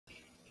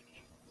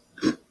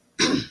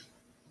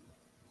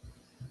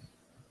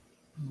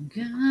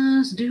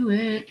Guys do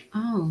it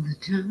all the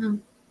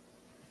time.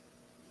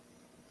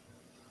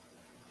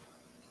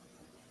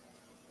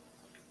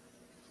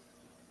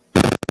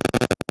 Guys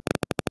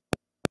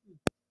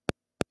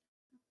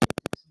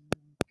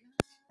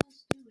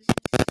do it all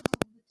the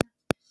time.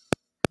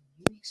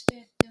 You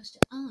expect us to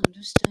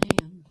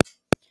understand.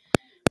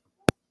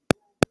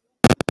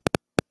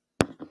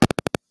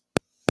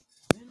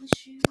 Well,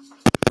 shoot.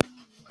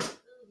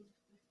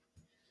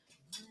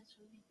 That's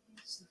when it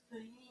hits the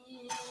fan.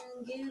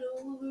 Get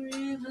over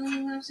it.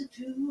 Life's a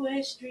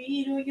two-way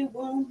street, or you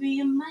won't be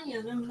a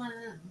man of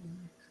mine.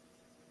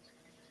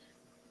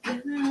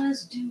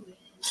 Guys do it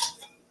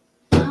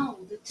all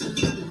the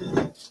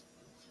time.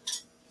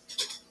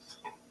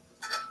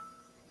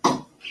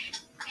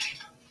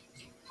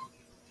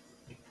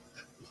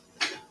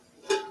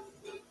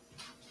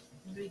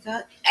 We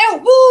got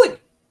Elwood.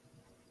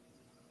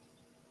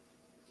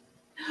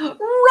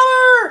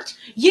 Robert.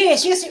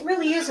 Yes, it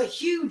really is a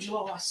huge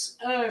loss.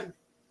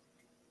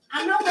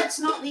 I know that's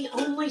not the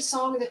only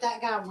song that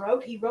guy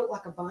wrote. He wrote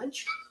like a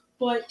bunch,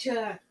 but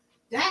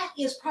that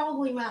is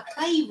probably my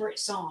favorite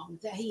song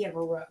that he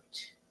ever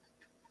wrote.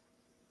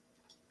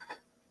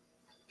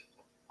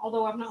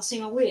 Although I've not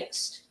seen a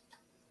list.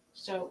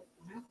 So,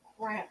 well,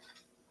 crap.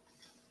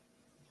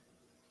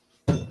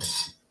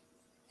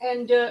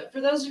 And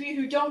for those of you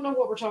who don't know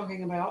what we're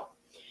talking about,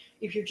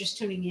 if you're just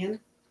tuning in,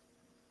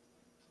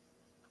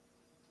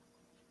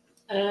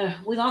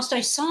 we lost a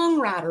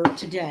songwriter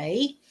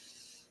today.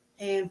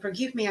 And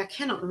forgive me, I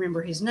cannot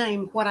remember his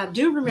name. What I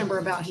do remember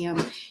about him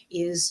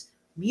is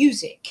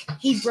music.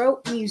 He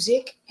wrote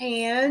music,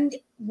 and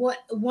one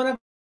of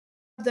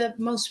the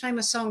most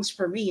famous songs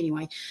for me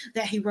anyway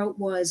that he wrote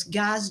was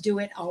Guys Do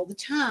It All the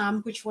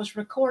Time, which was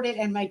recorded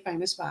and made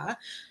famous by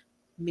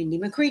Mindy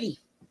McCready.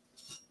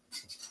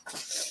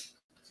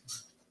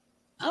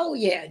 Oh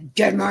yeah,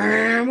 Dead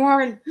Man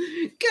Morgan.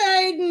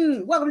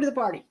 Caden, welcome to the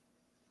party.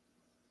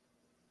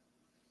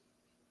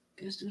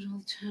 Guys Do It All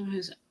the Time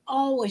has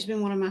always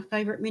been one of my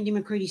favorite Mindy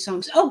McCready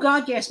songs. Oh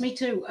God, yes, me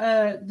too.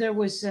 There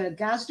was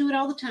Guys Do It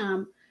All the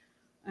Time,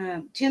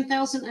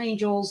 10,000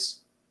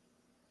 Angels,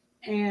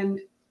 and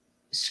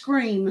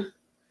Scream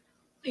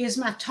is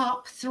my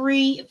top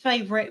 3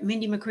 favorite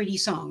Mindy McCready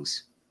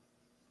songs.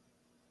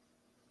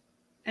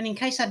 And in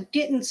case I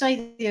didn't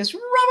say this,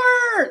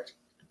 Robert,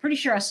 I'm pretty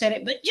sure I said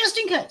it, but just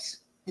in case.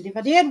 And if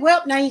I did,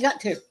 well, now you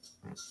got 2.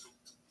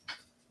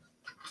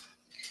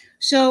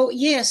 So,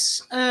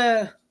 yes,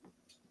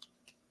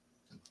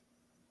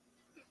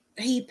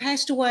 he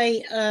passed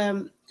away,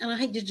 and I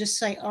hate to just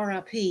say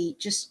R.I.P.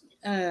 Just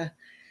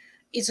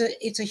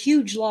it's a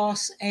huge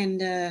loss,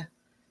 and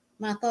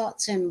my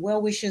thoughts and well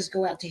wishes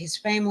go out to his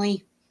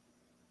family.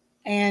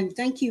 And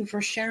thank you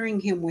for sharing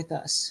him with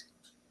us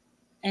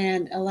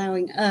and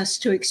allowing us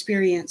to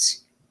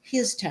experience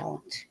his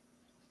talent.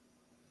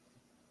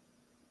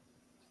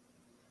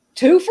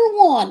 2 for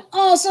 1,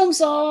 awesome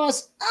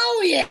sauce!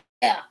 Oh yeah.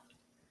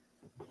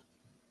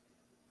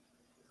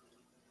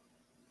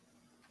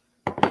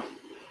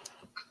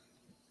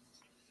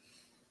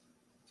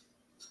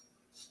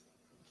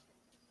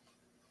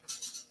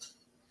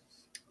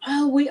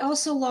 Oh, we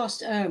also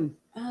lost, oh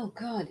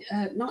God,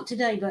 not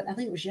today, but I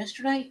think it was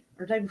yesterday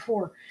or day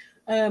before.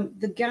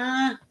 The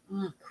guy,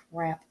 oh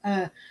crap.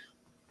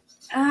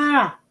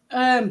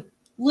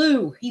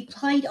 Lou, he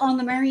played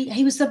on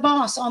he was the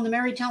boss on the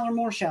Mary Tyler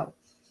Moore Show.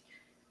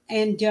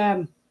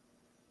 And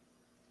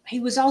he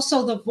was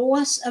also the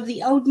voice of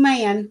the old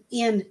man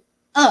in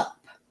Up,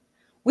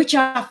 which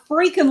I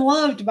freaking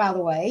loved, by the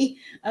way.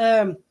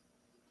 Ed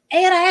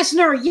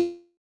Asner,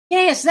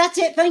 yes, that's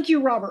it. Thank you,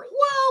 Robert.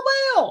 Well,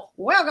 Bill,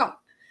 welcome.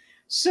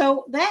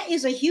 So that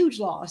is a huge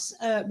loss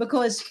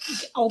because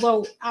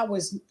although I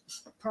was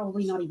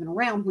probably not even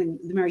around when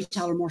the Mary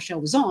Tyler Moore Show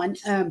was on,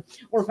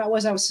 or if I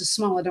was so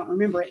small I don't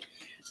remember it.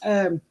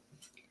 I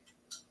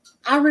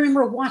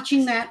remember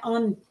watching that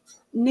on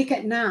Nick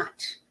at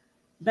Night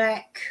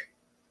back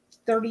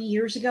 30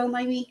 years ago,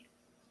 maybe,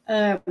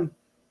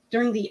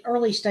 during the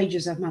early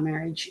stages of my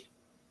marriage.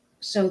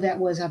 So that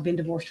was, I've been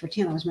divorced for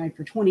 10. I was married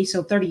for 20.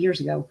 So 30 years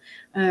ago.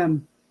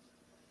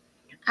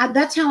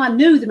 That's how I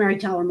knew the Mary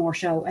Tyler Moore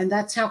Show. And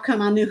that's how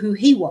come I knew who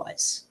he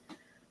was.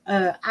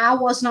 I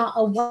was not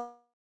aware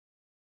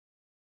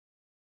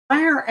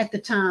at the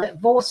time that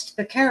voiced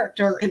the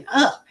character in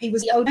Up. He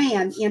was the old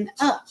man in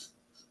Up.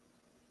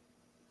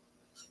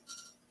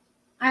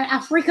 I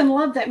freaking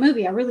loved that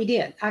movie. I really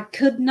did. I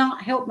could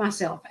not help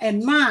myself.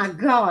 And my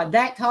God,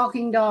 that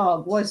talking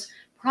dog was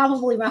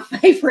probably my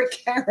favorite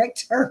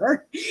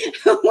character.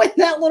 When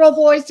that little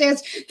boy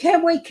says,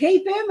 "Can we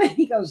keep him?" And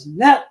he goes,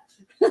 "No."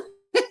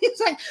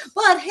 It's like,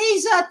 but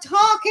he's a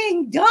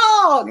talking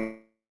dog.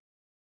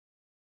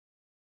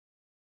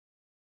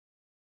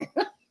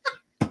 God,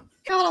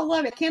 I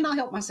love it. Cannot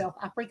help myself.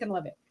 I freaking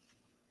love it.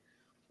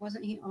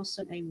 Wasn't he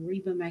also a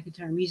Reba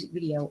McEntire music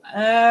video?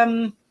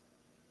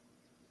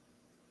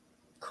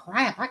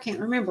 Crap, I can't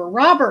remember.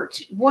 Robert,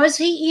 was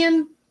he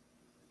in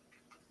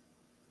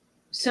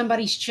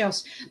Somebody's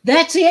Chelsea?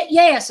 That's it.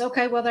 Yes.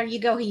 Okay. Well, there you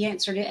go. He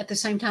answered it at the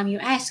same time you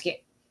asked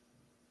it.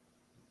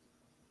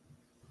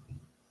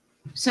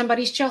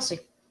 Somebody's Chelsea.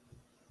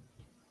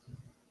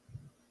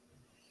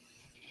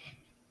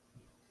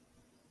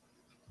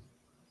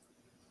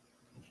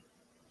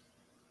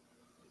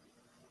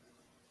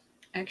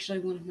 Actually,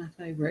 one of my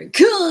favorite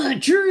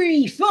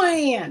country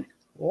fan.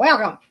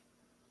 Welcome.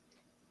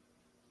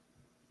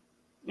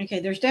 Okay,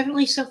 there's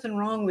definitely something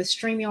wrong with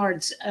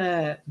StreamYard's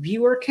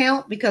viewer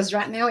count, because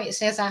right now it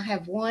says I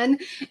have one,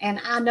 and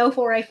I know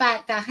for a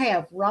fact I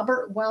have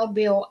Robert, Wild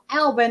Bill,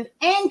 Alvin,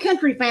 and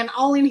Country Fan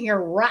all in here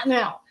right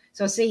now.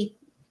 So see,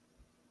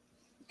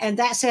 and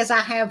that says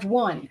I have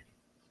one.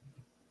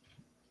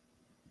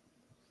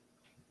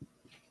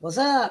 What's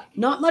up?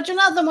 Not much of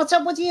nothing. What's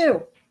up with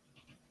you?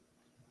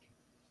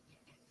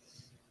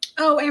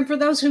 Oh, and for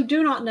those who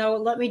do not know,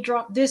 let me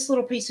drop this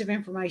little piece of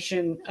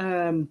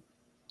information.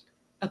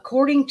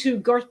 According to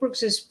Garth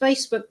Brooks's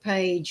Facebook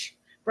page,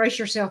 brace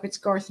yourself, it's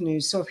Garth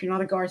News. So if you're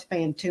not a Garth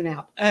fan, tune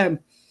out. And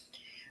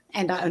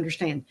I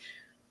understand.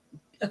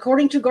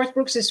 According to Garth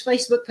Brooks's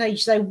Facebook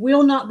page, they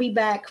will not be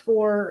back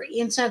for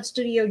Inside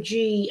Studio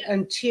G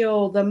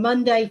until the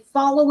Monday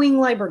following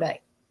Labor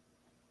Day.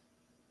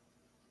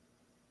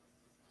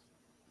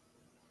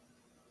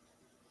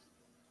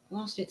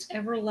 Lost its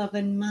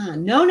ever-loving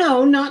mind. No,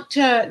 not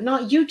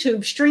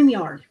YouTube,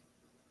 StreamYard.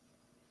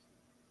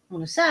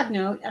 On a side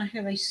note, I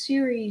have a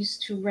series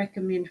to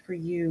recommend for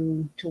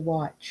you to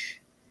watch.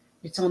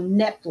 It's on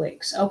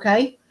Netflix.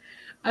 Okay.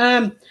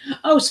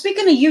 Oh,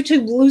 speaking of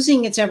YouTube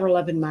losing its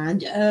ever-loving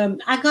mind,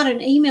 I got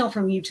an email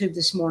from YouTube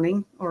this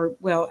morning, or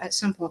well, at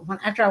some point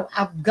after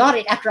I got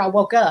it after I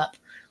woke up.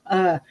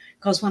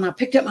 Because when I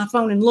picked up my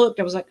phone and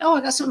looked, I was like, "Oh,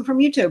 I got something from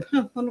YouTube.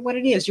 Huh, wonder what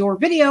it is. Your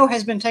video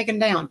has been taken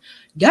down."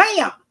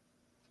 Damn.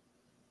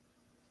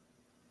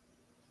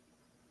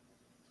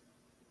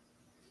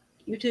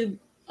 YouTube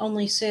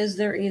only says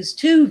there is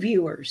 2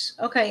 viewers.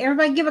 Okay,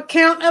 everybody give a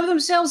count of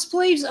themselves,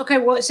 please. Okay,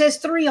 well, it says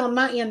 3 on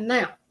my end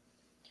now.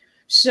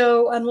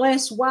 So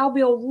unless Wild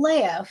Bill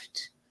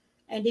left,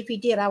 and if he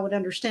did, I would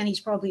understand he's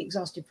probably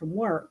exhausted from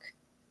work,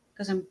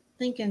 because I'm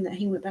thinking that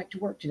he went back to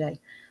work today.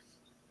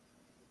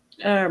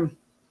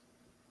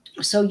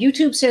 So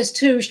YouTube says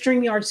 2,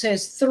 StreamYard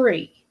says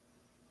 3.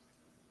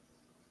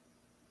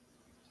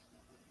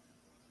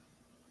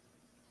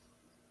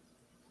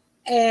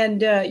 And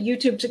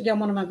YouTube took down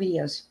one of my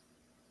videos.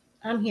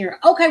 I'm here.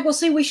 Okay, well,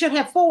 see, we should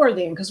have 4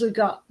 then, because we've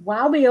got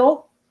Wild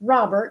Bill,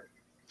 Robert,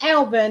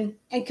 Alvin,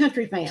 and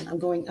Country Fan. I'm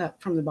going up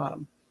from the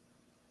bottom.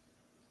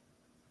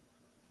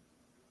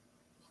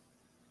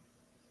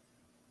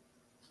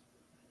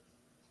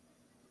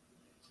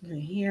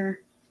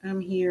 I'm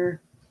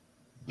here.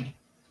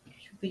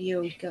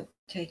 Video got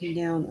taken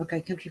down.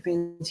 Okay, Country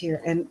Fan's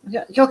here. And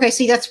okay,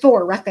 see, that's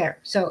 4 right there.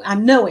 So I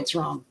know it's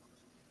wrong.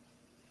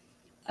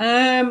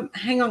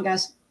 Hang on,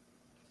 guys.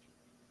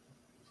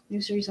 New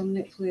series on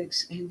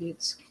Netflix, and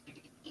it's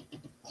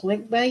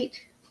clickbait.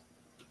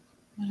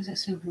 Why does that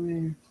sound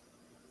familiar?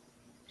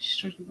 Just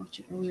started to watch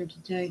it earlier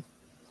today.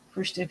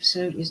 First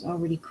episode is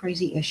already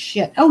crazy as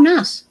shit. Oh,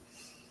 nice.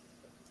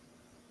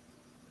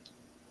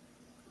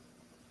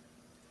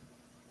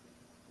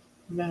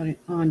 About it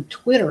on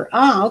Twitter.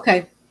 Ah,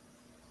 okay.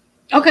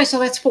 Okay, so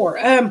that's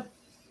 4.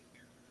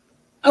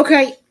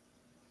 Okay.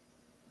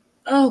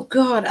 Oh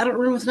God, I don't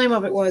remember what the name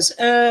of it was.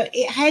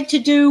 It had to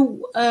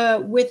do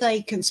with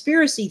a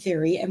conspiracy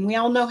theory, and we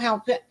all know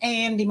how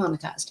and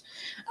demonetized.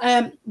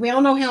 We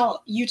all know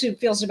how YouTube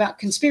feels about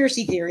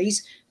conspiracy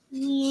theories,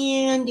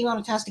 and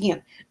demonetized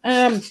again.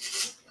 And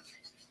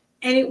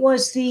it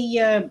was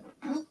the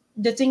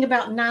thing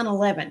about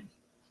 9/11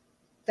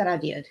 that I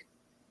did.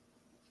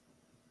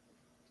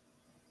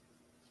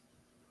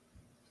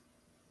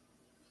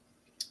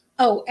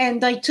 Oh,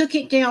 and they took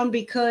it down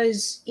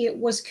because it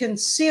was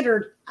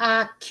considered,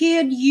 I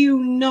kid you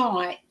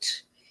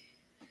not,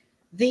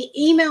 the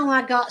email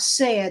I got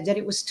said that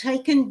it was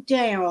taken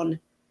down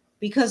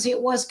because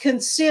it was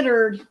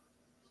considered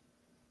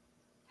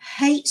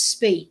hate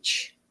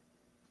speech.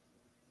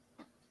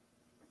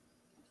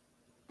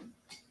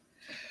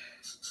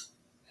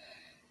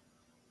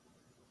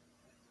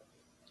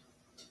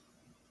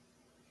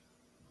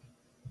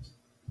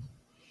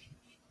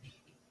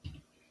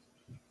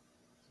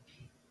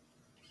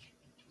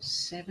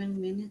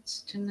 Seven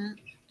minutes tonight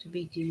to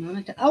be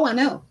demonetized. Oh, I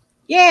know.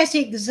 Yes,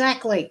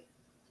 exactly.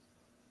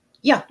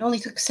 Yeah, it only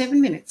took 7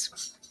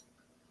 minutes.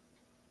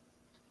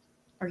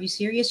 Are you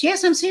serious?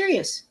 Yes, I'm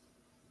serious.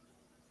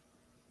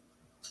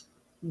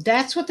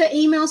 That's what the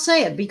email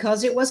said,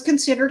 because it was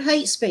considered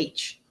hate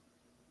speech.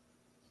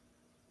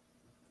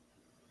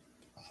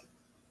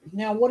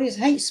 Now, what is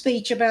hate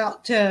speech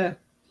about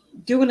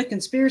doing a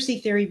conspiracy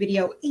theory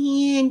video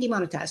and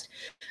demonetized?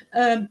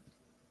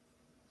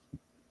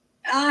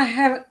 I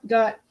haven't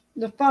got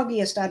the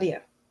foggiest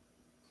idea.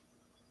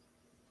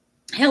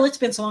 Hell, it's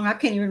been so long I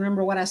can't even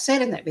remember what I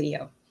said in that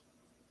video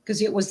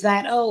because it was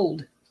that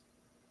old.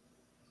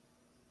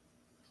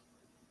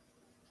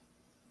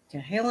 To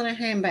hell in a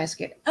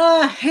handbasket.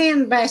 A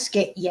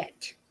handbasket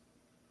yet.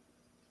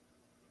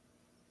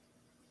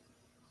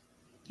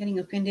 Getting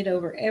offended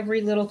over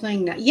every little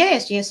thing now.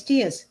 Yes, it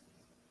is.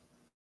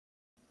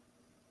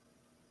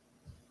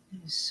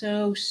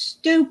 So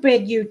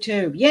stupid,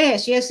 YouTube.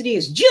 Yes, it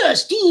is.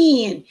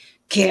 Justin,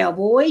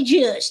 Cowboy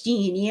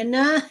Justin in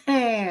the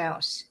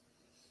house.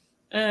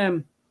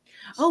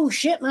 Oh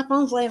shit, my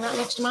phone's laying right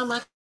next to my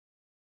mic.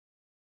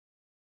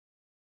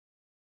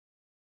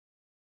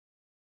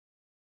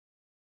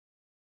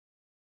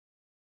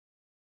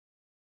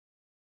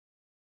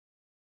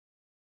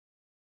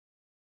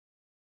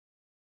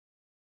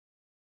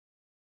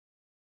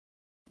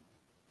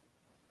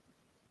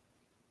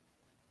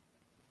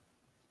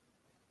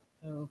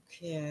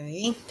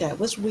 Okay, that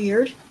was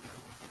weird.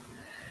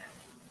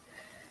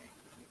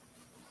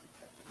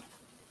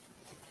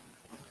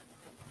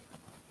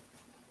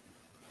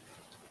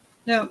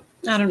 No,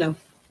 I don't know.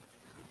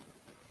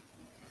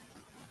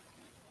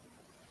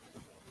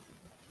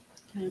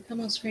 Can I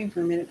come on screen for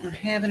a minute? I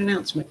have an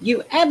announcement.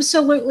 You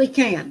absolutely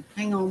can.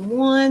 Hang on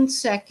 1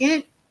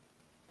 second.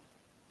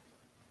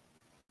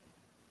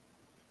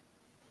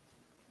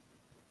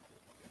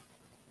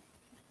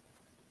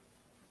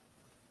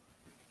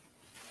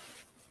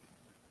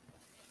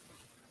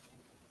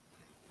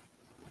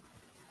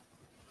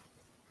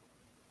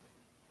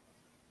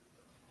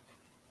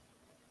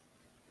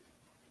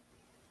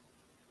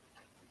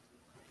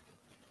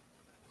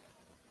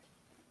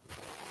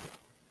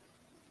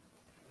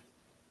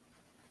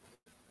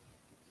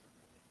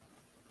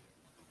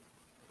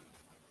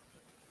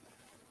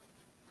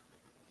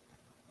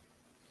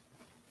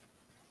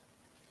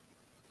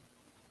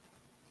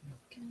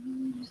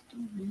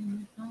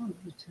 All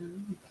the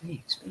time, they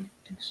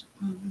expect us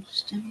to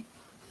understand.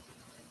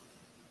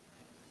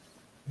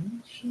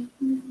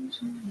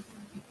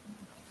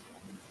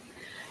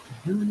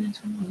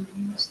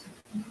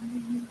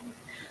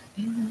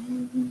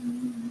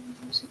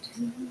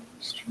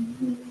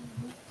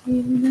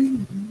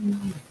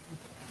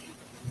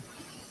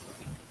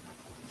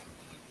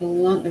 A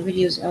lot of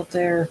videos out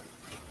there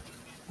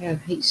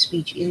have hate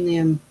speech in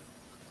them,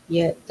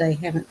 yet they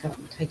haven't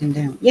gotten taken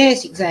down.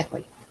 Yes,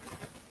 exactly.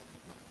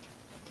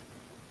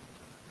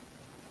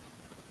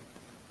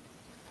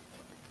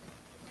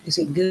 Is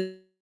it good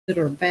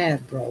or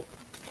bad, bro?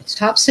 It's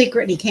top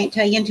secret, and he can't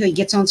tell you until he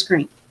gets on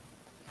screen.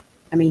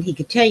 I mean, he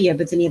could tell you,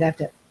 but then you'd have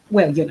to,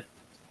 well, you know.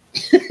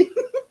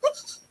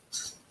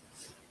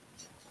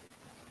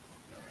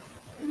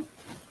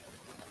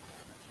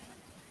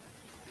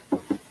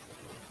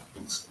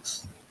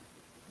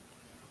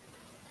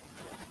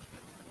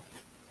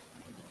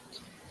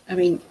 I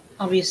mean,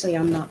 obviously,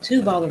 I'm not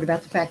too bothered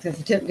about the fact that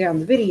they took down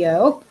the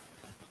video.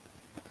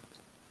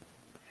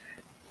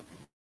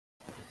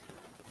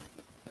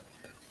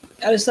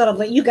 I just thought I'd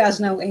let you guys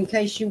know in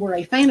case you were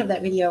a fan of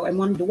that video and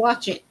wanted to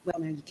watch it. Well,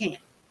 now you can't.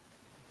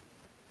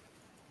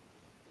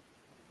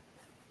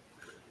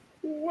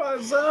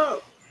 What's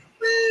up?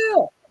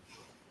 Well,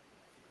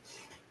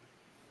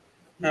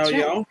 How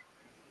y'all?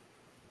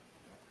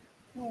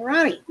 All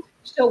right.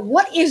 So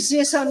what is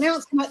this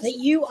announcement that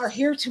you are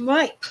here to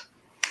make?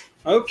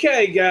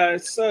 Okay,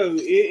 guys. So it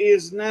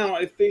is now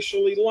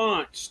officially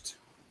launched.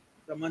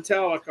 The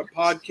Metallica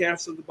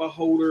Podcast of the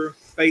Beholder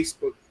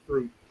Facebook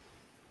group.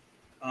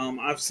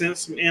 I've sent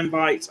some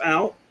invites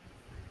out.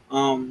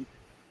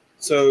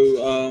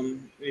 So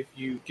if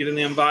you get an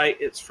invite,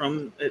 it's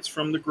from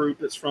the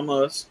group. It's from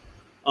us.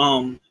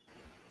 And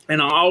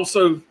I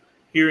also,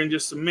 here in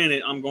just a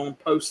minute, I'm going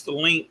to post the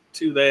link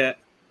to that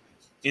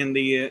in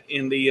the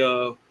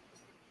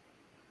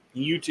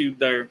YouTube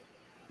there.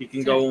 You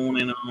can go on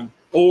and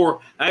or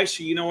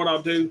actually, you know what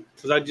I'll do?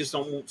 Because I just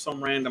don't want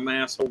some random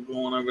asshole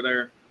going over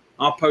there.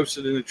 I'll post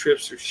it in the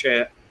Tripsters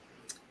chat.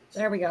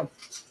 There we go.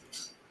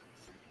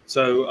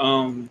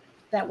 So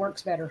that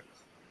works better.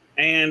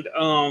 And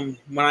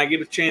when I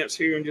get a chance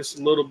here in just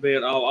a little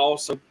bit, I'll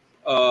also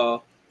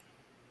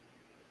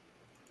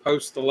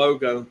post the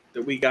logo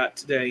that we got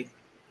today.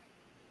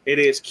 It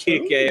is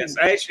kick-ass.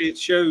 Actually, it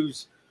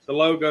shows the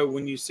logo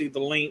when you see the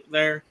link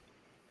there.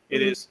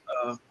 It is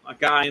a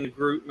guy in the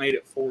group made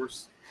it for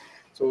us.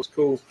 So it's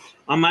cool.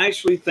 I'm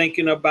actually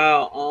thinking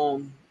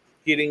about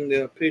getting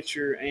the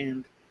picture,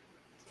 and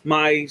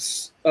my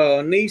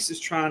niece is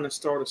trying to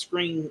start a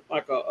screen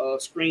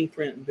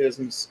print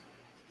business,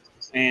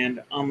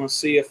 and I'm gonna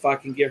see if I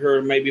can get her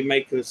to maybe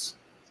make us.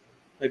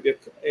 Maybe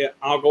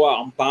I'll go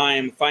out and buy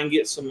them. If I can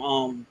get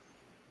some,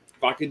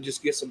 if I could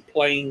just get some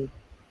plain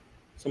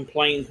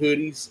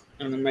hoodies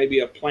and then maybe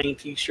a plain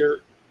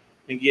T-shirt,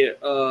 and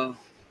get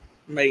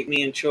make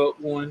me and Chuck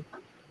one,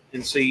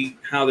 and see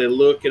how they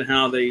look and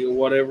how they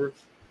whatever,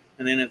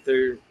 and then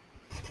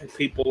if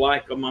people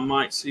like them, I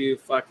might see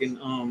if I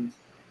can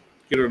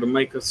get her to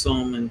make us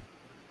some, and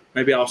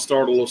maybe I'll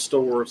start a little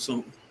store or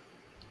something.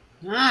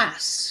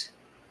 Nice.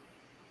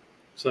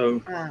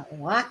 So I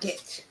like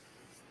it.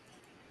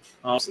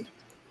 Awesome.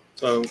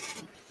 So,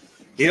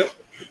 yep.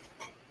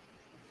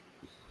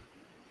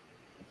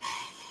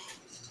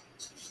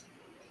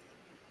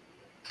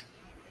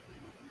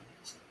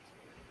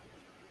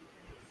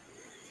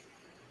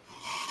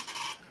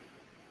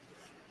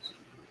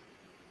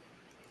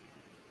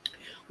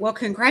 Well,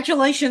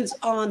 congratulations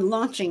on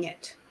launching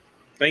it.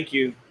 Thank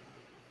you.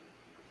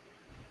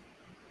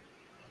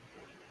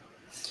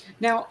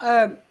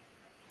 Now,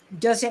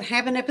 does it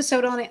have an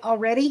episode on it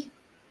already?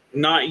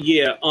 Not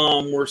yet.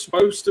 We're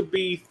supposed to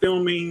be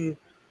filming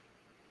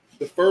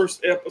the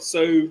first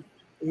episode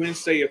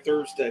Wednesday or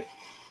Thursday.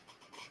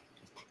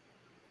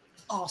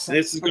 Awesome.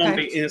 And this is going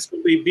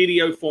to be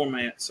video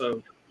format,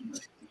 so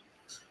it's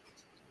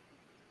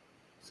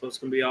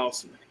going to be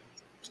awesome.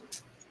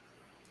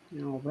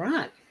 All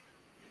right.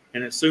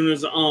 And as soon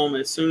as I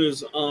wanted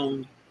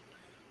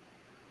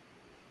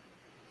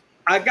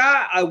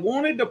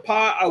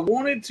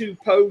to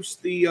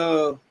post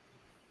the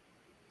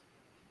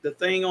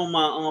thing on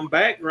my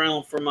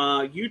background for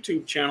my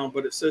YouTube channel,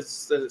 but it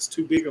says that it's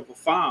too big of a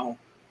file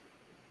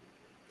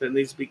that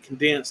needs to be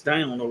condensed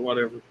down or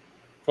whatever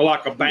for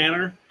like a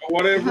banner or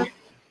whatever.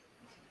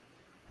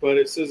 But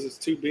it says it's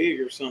too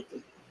big or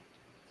something.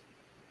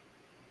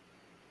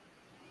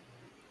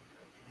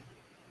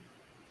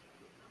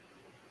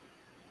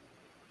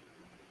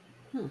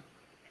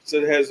 So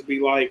it has to be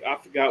like, I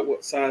forgot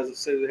what size it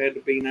said it had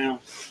to be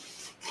now.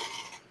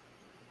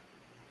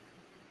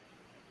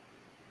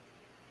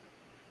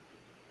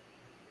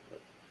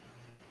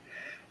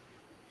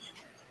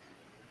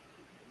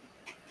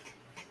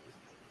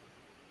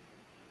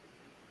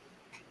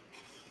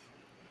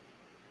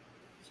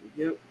 So,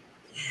 yep.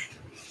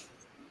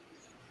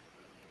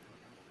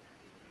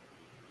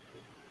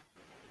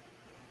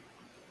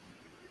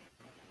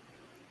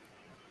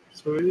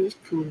 So it is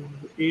cool.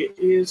 It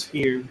is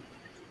here.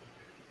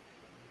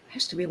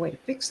 Has to be a way to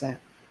fix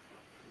that.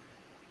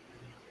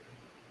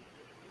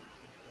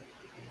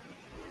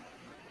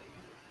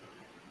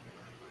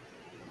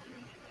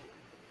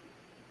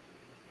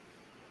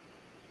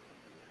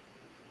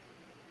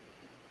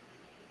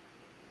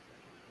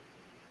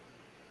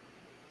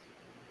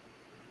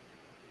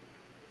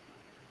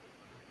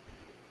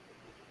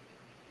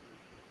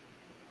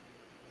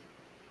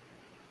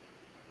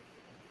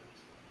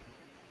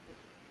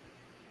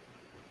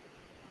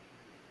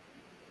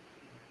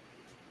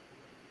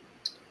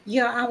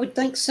 Yeah, I would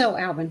think so,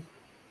 Alvin.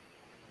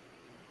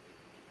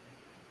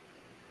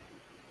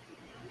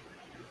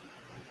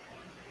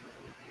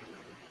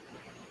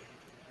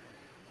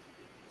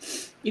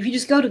 If you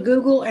just go to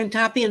Google and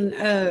type in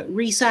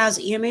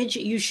resize image,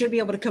 you should be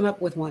able to come up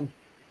with one.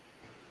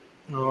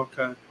 Oh,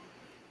 okay.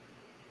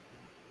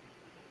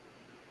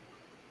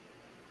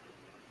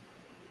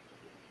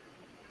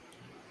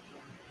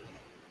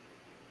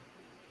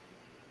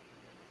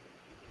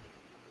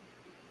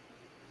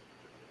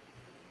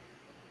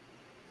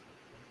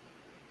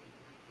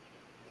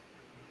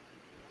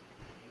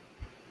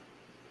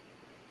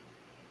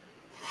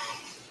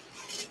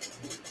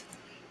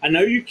 I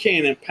know you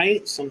can in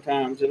Paint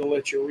sometimes. It'll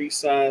let you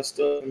resize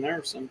stuff in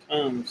there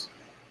sometimes.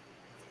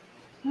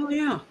 Oh,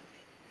 yeah.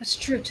 That's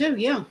true, too.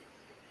 Yeah.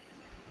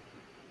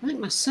 I think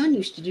my son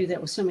used to do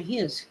that with some of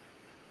his.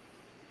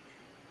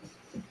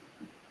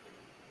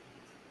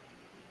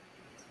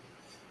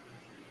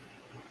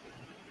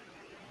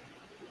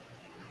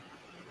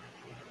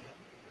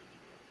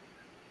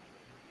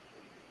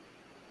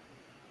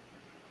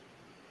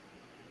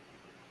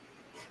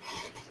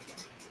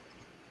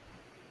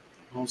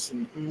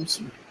 Awesome.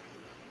 Awesome.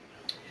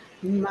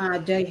 My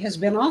day has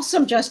been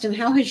awesome, Justin.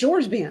 How has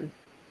yours been?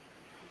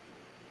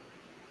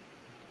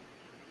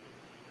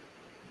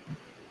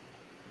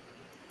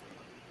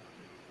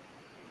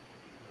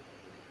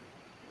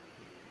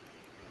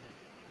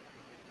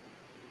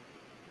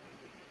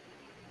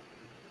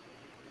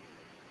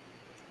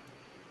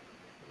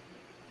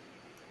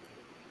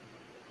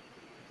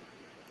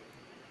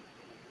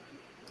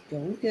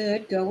 Going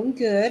good, going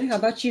good. How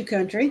about you,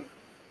 country?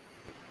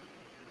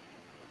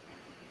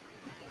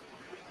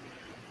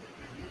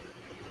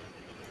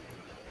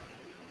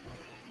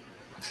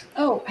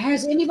 Oh,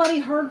 has anybody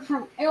heard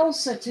from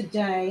Elsa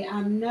today?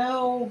 I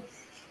know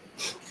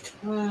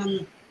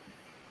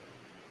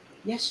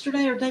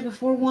yesterday or day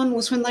before one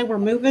was when they were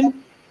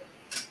moving.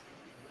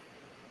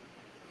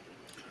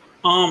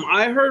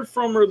 I heard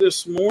from her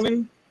this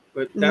morning,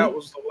 but that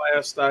was the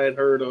last I had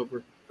heard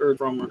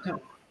from her.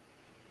 Okay.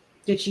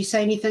 Did she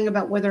say anything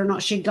about whether or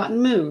not she'd gotten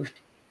moved?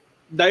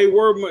 They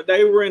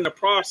were in the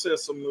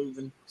process of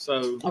moving,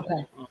 so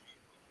okay.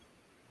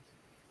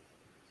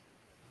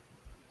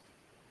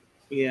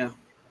 Yeah.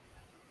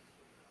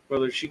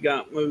 Whether she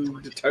got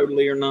moved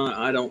totally or not,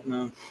 I don't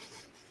know.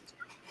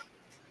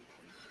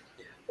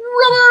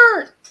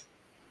 Robert!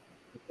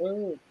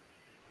 Oh.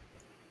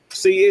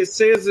 See, it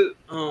says it.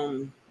 Let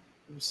me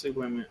see.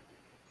 Wait a minute.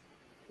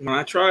 When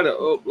I try to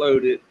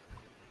upload it,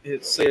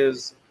 it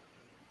says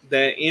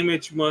that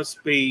image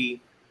must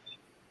be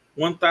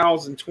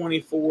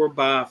 1024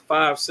 by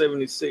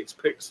 576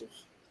 pixels.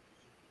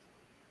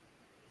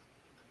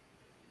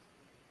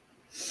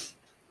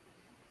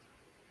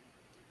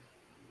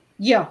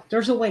 Yeah,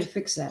 there's a way to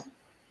fix that.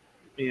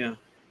 Yeah.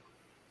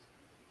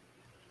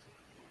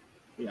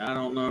 Yeah, I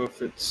don't know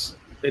if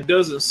it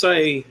doesn't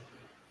say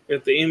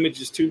if the image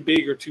is too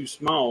big or too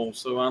small,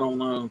 so I don't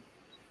know.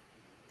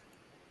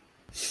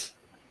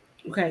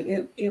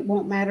 Okay, it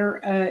won't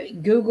matter.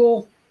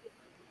 Google.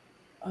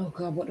 Oh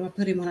God, what do I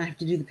put in when I have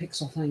to do the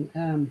pixel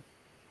thing?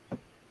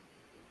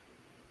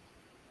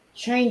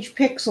 Change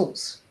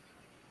pixels.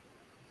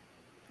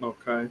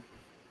 Okay.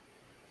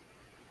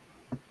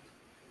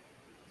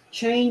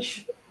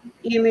 Change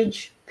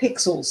image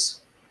pixels.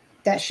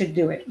 That should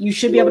do it. You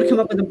should be able to come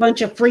up with a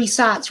bunch of free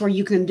sites where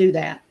you can do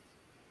that.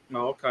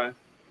 Oh, okay.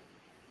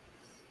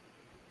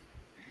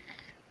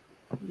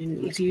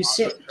 And if you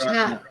sit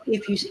tight,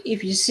 if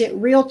you sit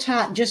real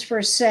tight just for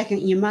a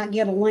second, you might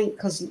get a link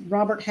because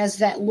Robert has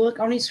that look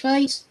on his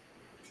face,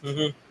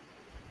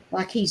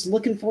 like he's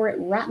looking for it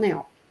right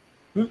now.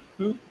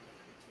 Mm-hmm.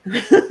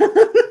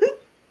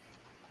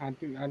 I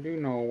do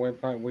know a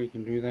website where you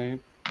can do that.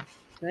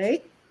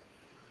 See?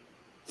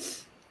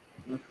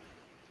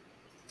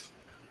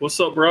 What's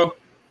up, bro?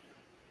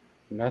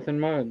 Nothing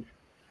much.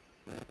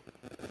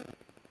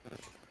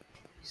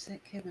 Is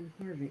that Kevin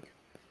Harvick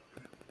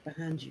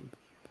behind you?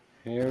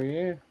 Hell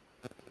yeah.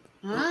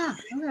 Ah,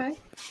 okay.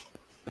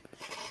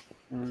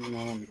 Turn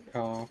on the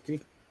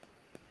coffee.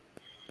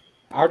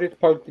 I'll just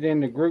post it in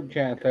the group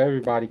chat so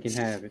everybody can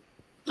have it.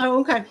 Oh,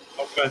 okay.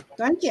 Okay.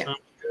 Thank you. Sounds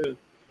good.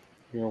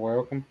 You're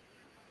welcome.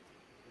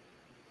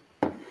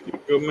 You're a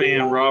good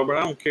man, Robert.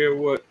 I don't care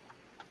what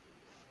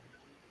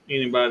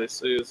anybody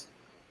says.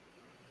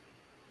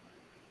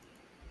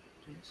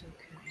 It's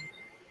okay.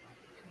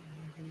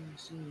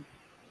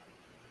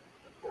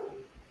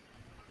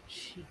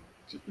 She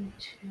didn't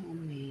tell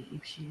me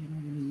if she had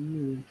already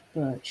moved,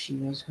 but she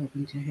was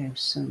hoping to have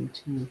some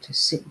time to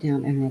sit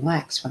down and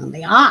relax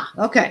finally. Ah,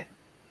 okay.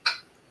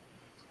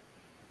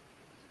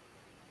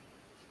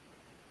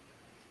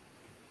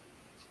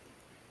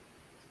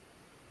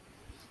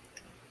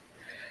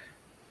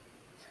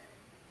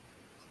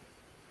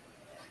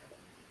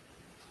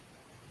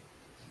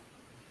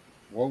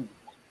 Whoa.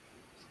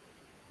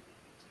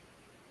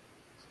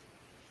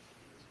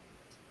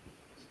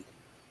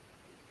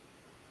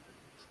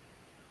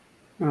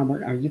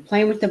 Robert, are you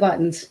playing with the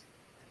buttons?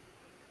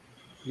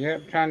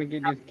 Yep, trying to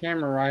get this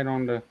camera right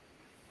on the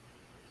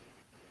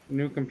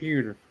new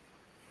computer.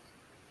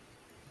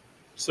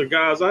 So,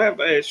 guys, I have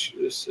to ask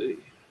you to see.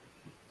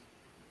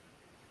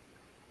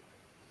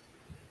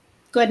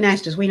 Go ahead and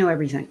ask us. We know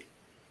everything.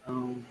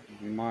 You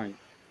might.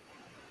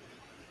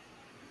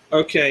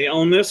 Okay,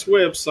 on this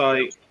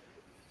website,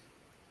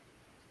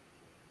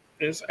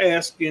 it's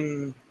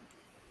asking.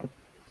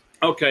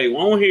 Okay,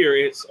 well, on here,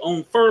 it's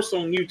on first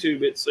on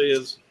YouTube. It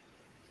says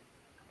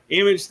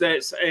image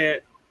that's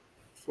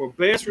for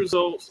best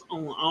results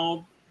on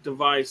all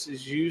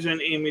devices. Use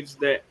an image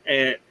that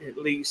at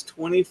least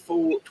 20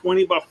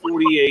 by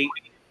 48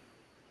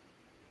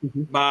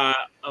 by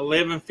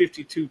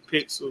 1152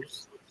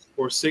 pixels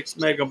or 6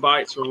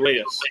 megabytes or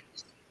less.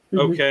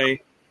 Okay.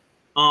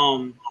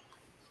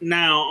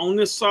 Now on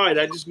this site,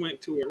 I just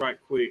went to it right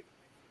quick.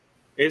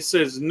 It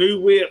says new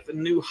width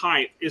and new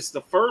height. Is the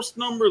first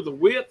number the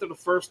width or the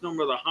first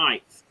number the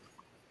height?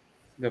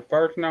 The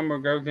first number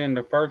goes in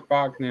the first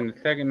box, and then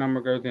the second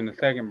number goes in the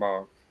second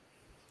box.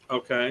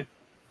 Okay.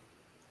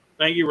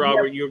 Thank you,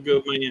 Robert. You're a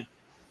good man.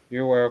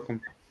 You're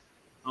welcome.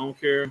 I don't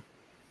care.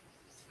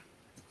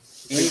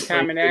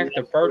 Anytime it asks,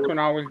 the first one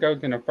always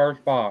goes in the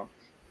first box.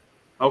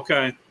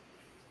 Okay.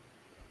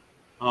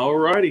 All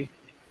righty.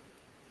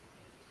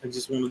 I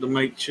just wanted to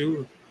make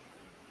sure.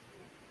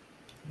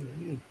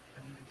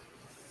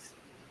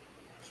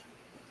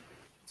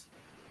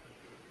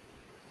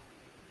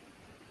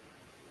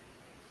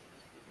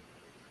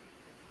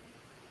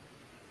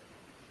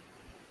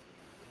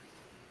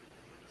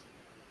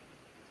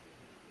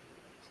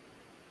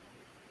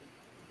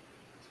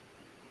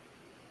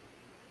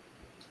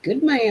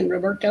 Good man,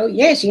 Roberto.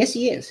 Yes, yes,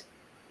 he is.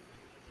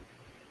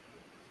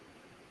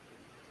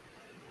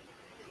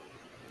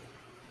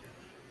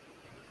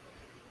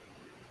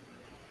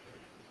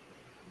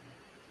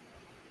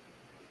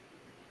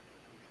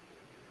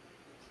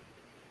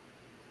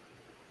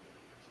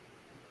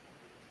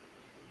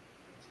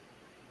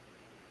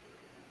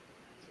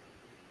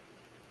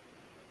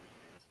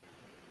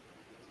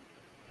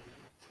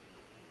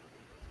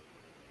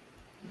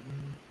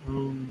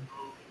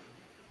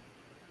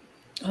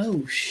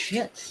 Oh,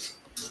 shit.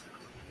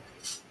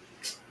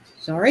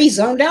 Sorry,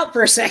 zoned out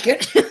for a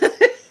second.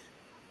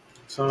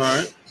 It's all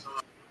right.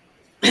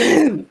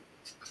 And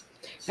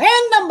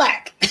I'm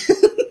back.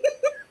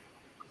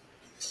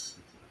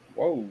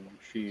 Whoa,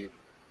 shit.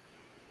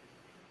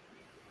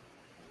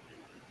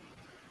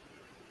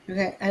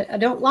 Okay, I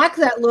don't like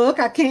that look.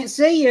 I can't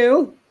see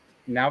you.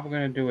 Now we're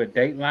going to do a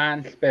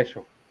Dateline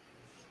special.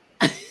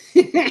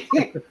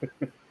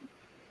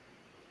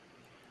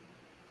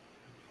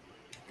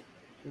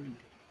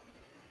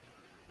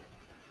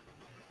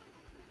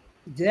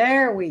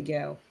 There we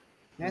go.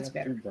 That's Not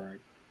better. too bright.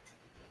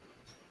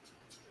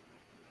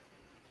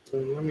 So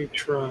let me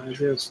try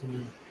this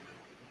one.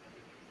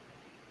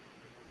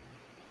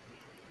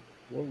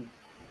 Whoa.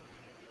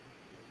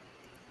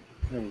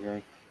 There we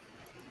go.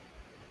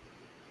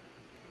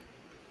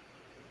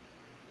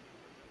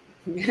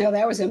 Yeah,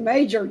 that was a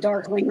major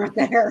darkling right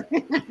there.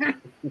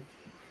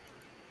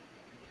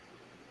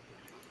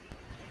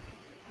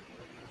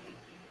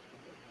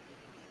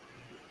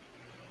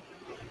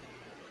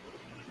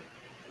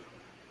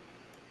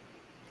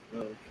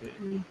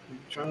 Okay.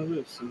 Try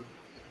this.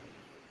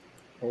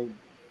 Oh,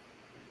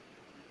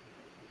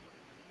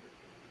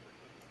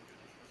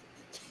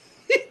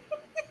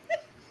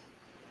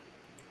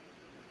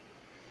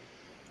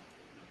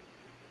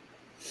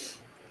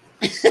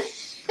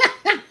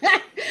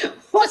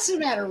 What's the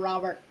matter,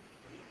 Robert?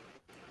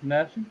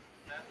 nothing.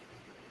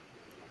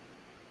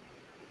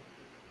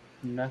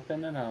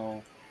 Nothing at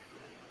all.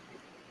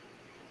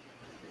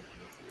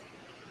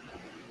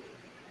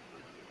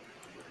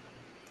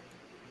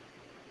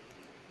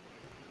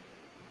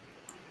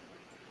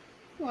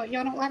 Well,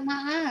 y'all don't like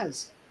my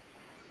eyes.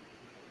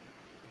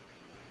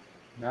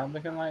 Not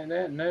looking like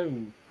that,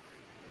 no.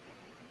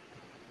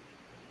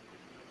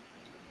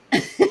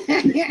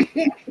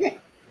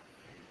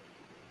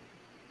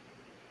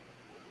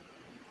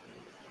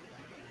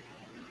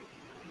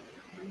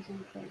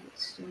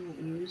 Still not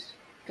used.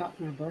 Got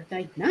for my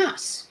birthday.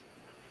 Nice.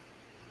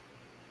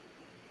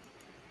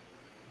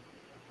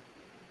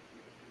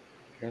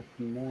 Just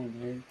more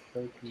eggs,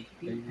 turkey,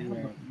 baby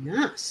rabbit.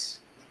 Nice.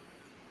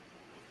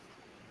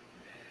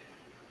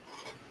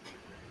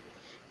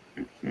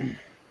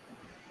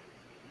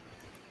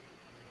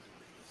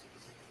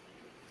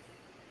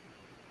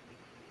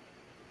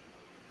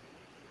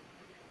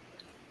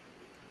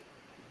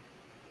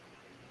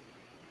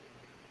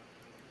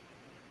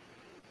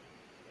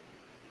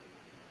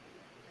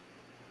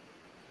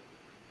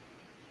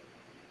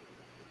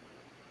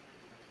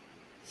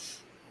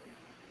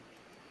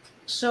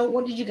 So,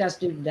 what did you guys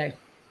do today?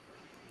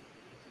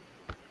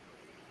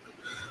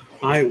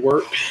 I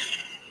worked.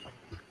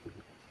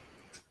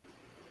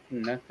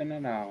 Nothing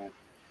at all.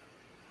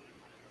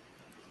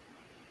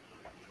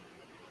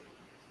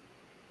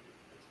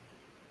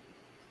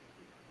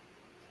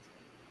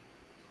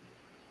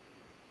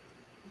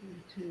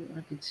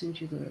 I could send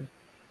you the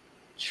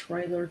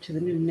trailer to the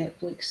new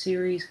Netflix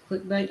series,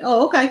 Clickbait.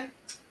 Oh, okay.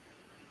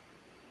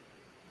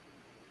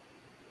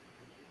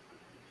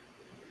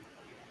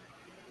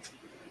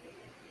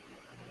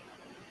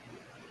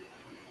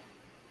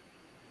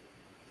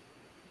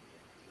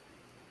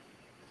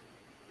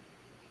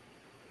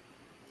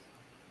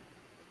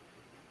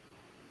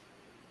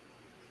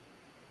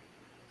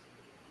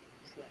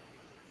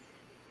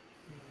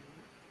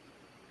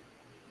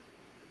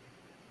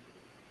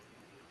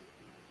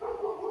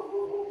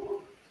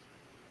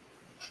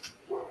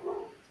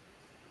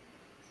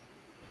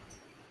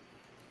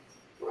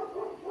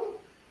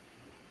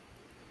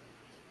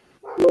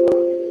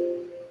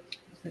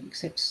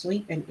 Except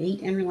sleep and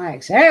eat and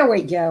relax. There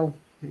we go.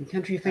 And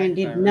Country Fan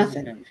did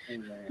nothing.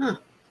 Huh.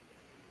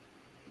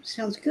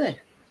 Sounds good.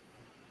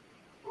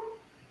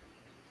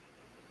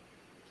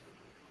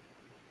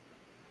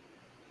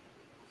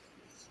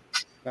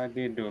 I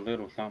did do a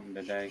little something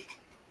today.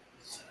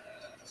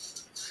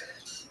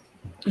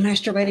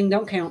 Masturbating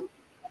don't count.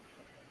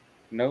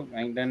 Nope,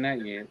 ain't done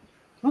that yet.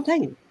 Oh,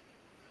 dang it.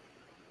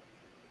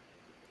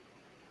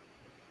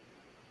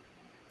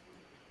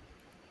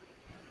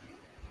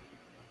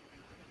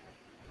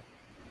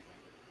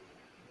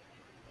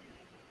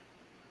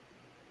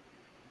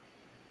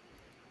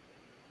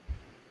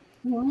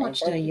 Well, I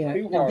watched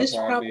this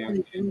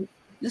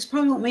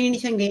probably won't mean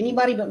anything to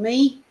anybody but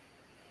me,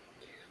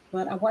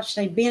 but I watched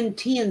a Ben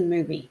 10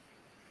 movie.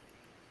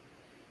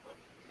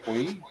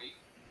 Please?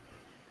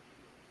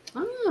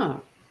 Ah.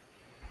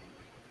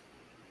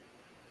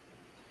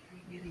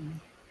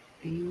 Getting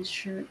Ames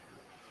shirt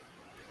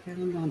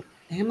found on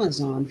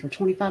Amazon for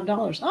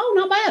 $25. Oh,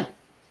 not bad.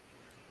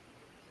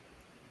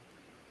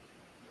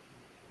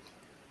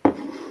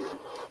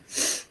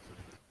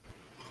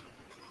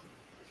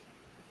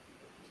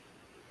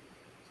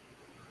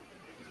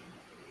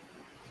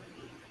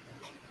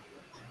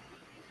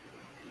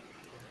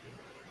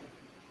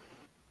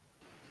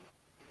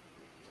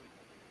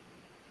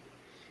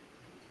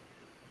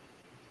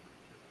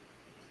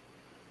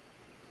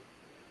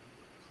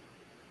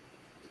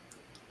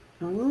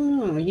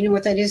 Oh, you know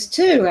what that is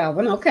too,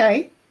 Alvin.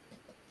 Okay.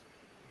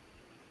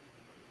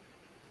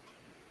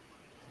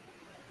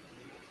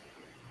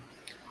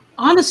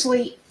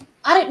 Honestly,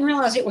 I didn't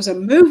realize it was a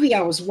movie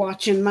I was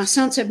watching. My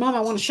son said, "Mom, I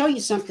want to show you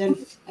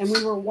something," and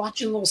we were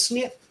watching little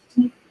snip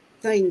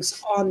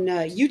things on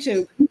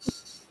YouTube.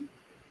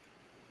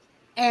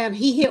 And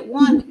he hit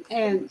one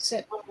and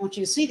said, "Mom, I want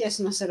you to see this."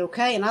 And I said,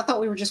 "Okay." And I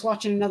thought we were just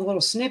watching another little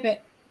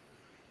snippet.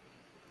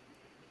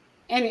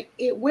 And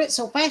it went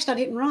so fast, I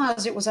didn't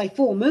realize it was a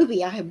full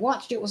movie. I had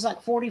watched it was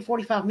like 40,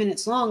 45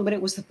 minutes long, but it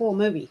was the full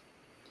movie.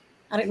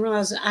 I didn't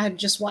realize I had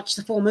just watched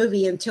the full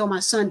movie until my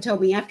son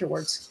told me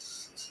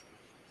afterwards.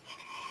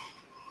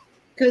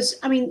 Because,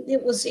 I mean,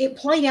 it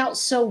played out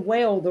so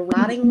well. The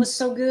writing was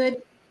so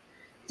good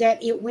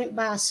that it went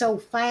by so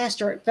fast,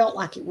 or it felt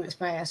like it went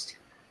fast.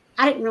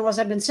 I didn't realize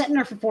I'd been sitting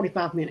there for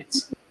 45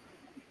 minutes.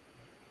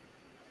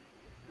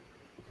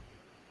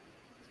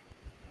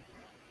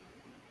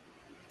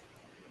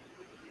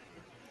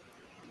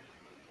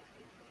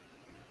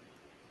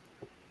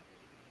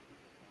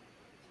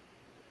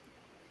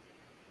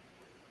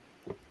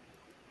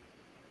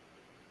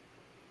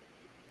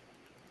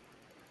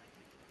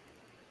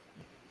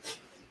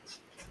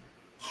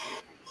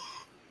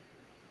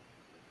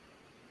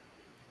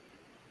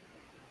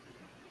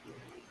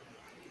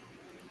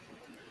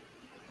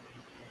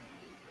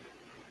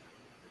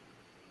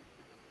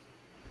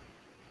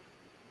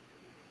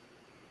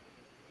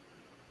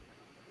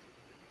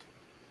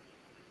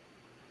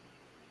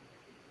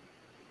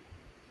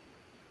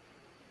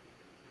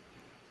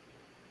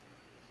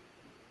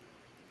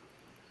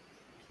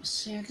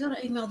 See, I got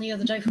an email the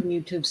other day from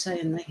YouTube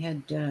saying they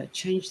had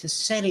changed the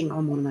setting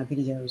on one of my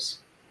videos.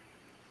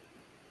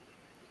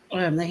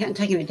 They hadn't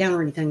taken it down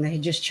or anything. They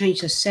had just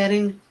changed the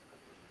setting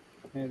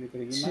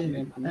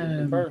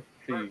to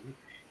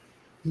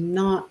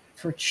not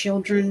for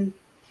children.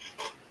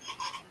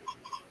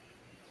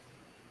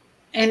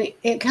 And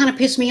it kind of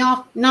pissed me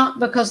off, not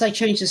because they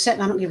changed the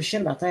setting. I don't give a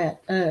shit about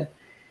that.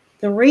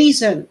 The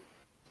reason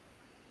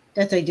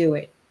that they do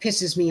it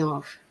pisses me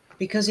off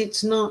because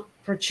it's not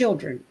for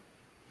children.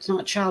 It's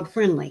not child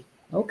friendly.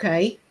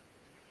 Okay.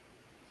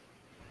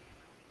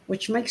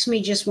 Which makes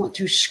me just want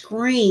to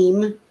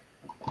scream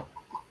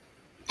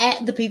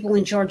at the people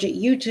in charge at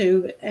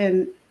YouTube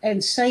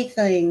and say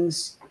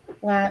things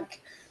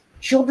like,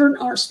 children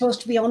aren't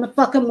supposed to be on the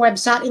fucking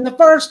website in the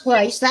first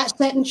place. That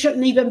setting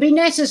shouldn't even be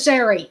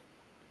necessary.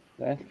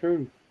 That's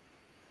true.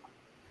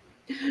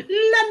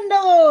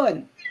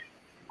 London!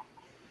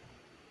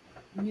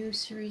 New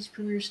series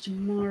premieres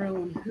tomorrow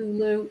on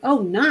Hulu. Oh,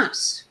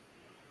 nice.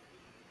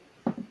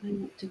 I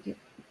want to get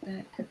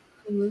back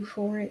Hulu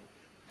for it.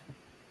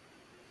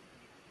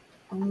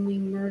 Only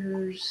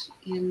murders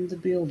in the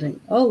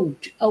building. Oh,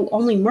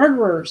 only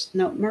murderers.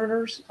 No,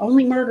 murders.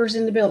 Only murders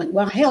in the building.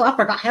 Well, hell, I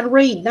forgot how to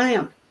read.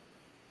 Damn.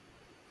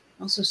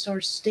 Also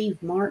stars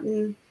Steve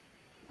Martin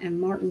and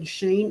Martin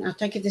Sheen. I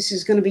take it this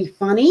is going to be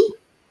funny.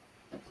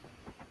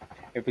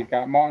 If it's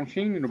got Martin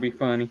Sheen, it'll be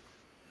funny.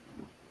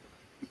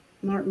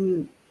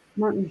 Martin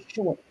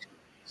Short.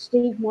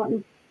 Steve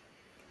Martin.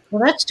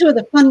 Well, that's two of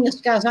the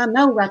funniest guys I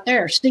know right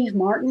there. Steve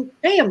Martin.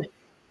 Damn,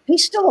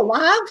 he's still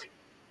alive?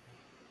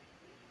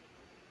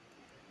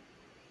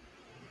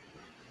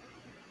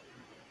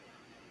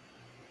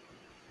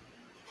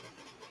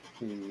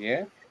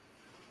 Yeah.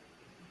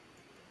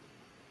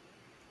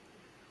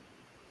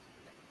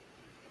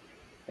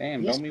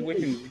 Damn, Yes,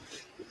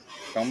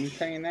 don't be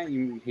saying that.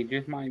 He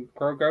just might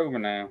croak over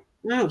now.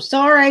 No,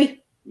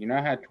 sorry. You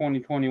know how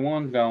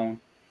 2021's going.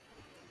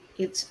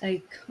 It's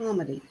a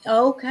comedy.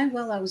 Okay,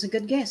 well, that was a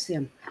good guess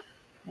then.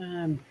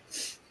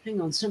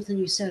 Hang on, something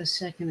you said a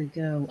second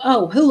ago.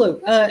 Oh,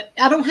 Hulu.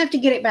 I don't have to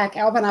get it back,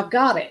 Alvin. I've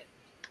got it.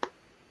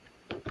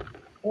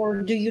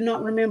 Or do you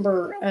not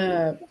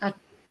remember?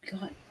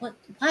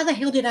 Why the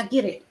hell did I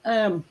get it?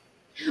 It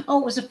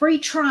was a free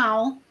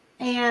trial,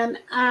 and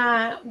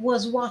I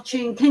was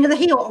watching King of the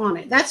Hill on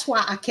it. That's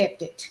why I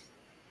kept it.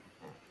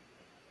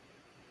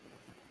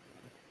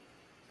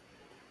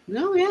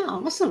 No, yeah,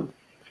 awesome.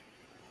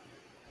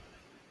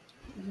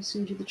 I'll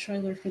send you the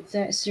trailer for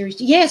that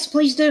series. Yes,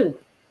 please do.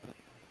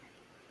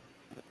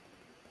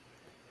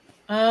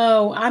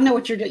 Oh, I know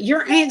what you're doing.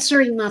 You're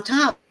answering my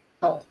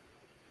title.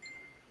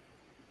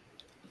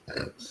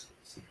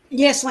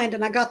 Yes,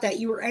 Landon, I got that.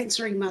 You were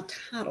answering my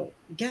title.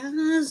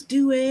 Guys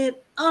do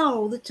it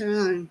all the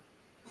time.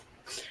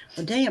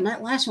 Well, damn,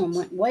 that last one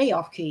went way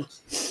off key.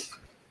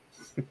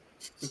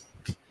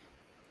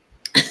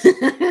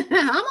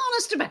 I'm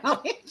honest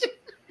about it.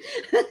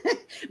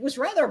 It was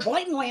rather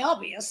blatantly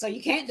obvious, so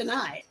you can't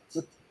deny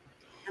it.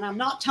 And I'm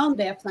not tone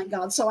deaf, thank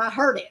God, so I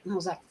heard it. And I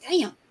was like,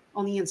 damn,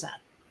 on the inside.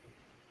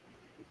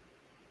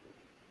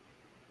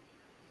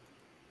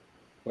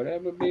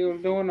 Whatever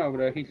Bill's doing over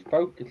there, he's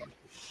focused.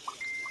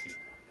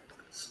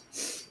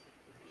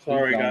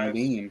 Sorry, guys.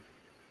 Liza!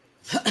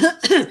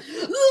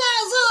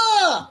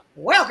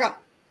 Welcome.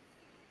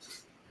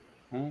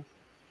 Huh?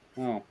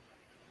 Oh.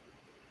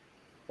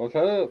 What's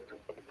up?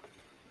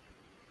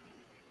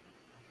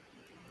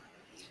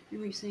 You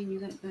were saying you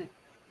got back.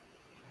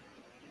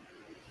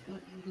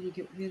 I'm going to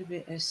get rid of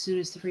it as soon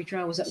as the free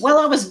trial was up. Well,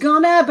 I was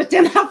gonna, but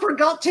then I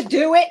forgot to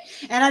do it,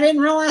 and I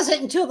didn't realize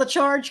it until the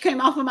charge came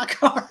off of my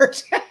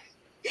card.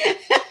 I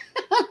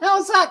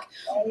was like,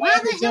 why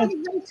the hell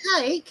did they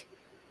take?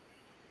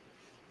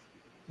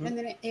 And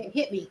then it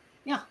hit me.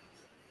 Yeah.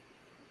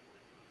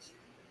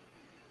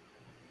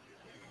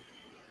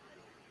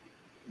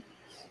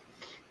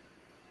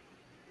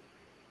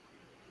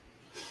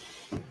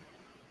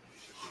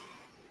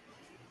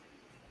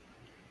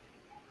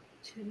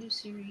 Two new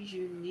series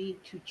you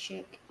need to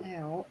check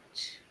out.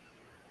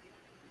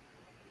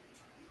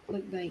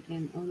 Clickbait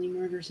and Only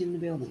Murders in the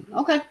Building.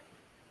 Okay.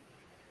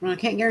 Well, I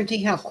can't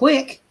guarantee how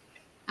quick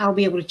I'll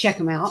be able to check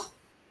them out.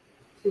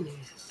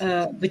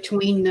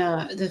 Between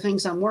the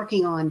things I'm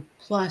working on,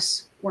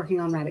 plus working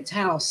on Rabbit's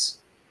house,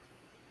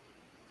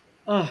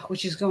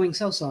 which is going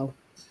so slow.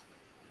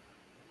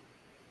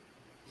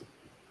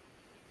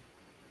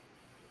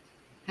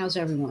 How's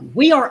everyone?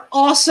 We are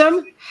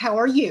awesome. How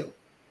are you?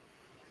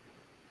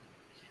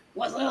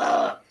 What's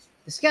up?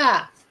 The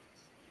sky.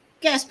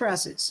 Gas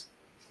prices.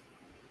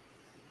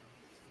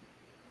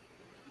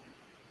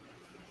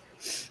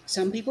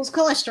 Some people's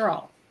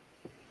cholesterol.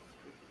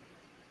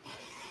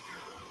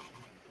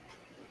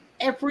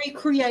 Every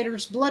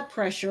creator's blood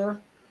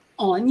pressure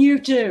on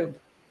YouTube.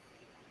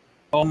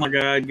 Oh my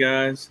God,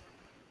 guys.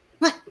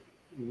 What?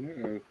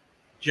 Yeah.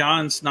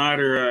 John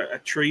Snyder, a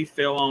tree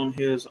fell on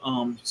his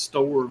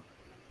store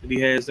that he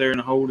has there in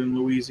Holden,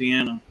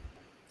 Louisiana.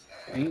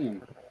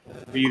 Damn.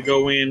 You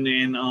go in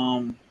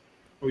and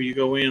where you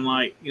go in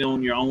like, you know,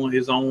 on your own,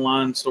 his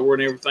online store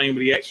and everything,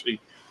 but it's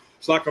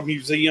like a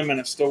museum and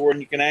a store, and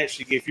you can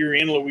actually, if you're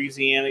in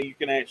Louisiana, you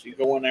can actually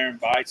go in there and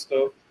buy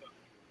stuff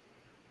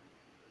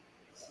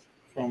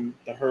from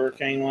the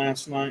hurricane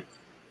last night.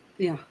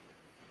 Yeah.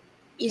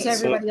 Is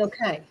everybody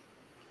okay?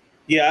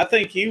 Yeah, I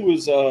think he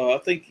was.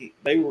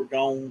 They were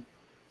gone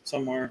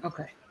somewhere.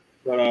 Okay.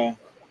 But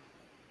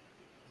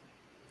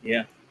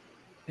yeah.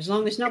 As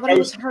long as nobody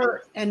was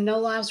hurt and no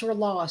lives were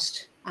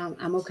lost,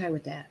 I'm okay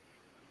with that.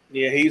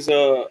 Yeah, he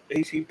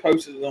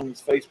posted it on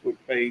his Facebook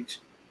page.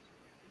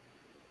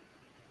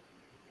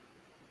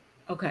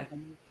 Okay.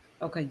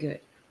 Okay, good.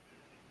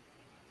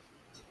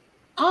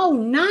 Oh,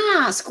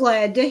 nice.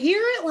 Glad to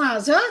hear it,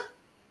 Liza.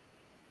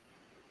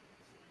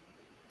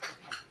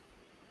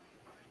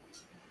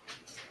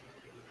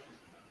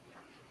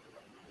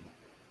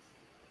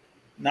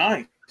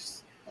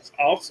 Nice. That's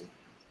awesome.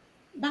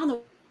 By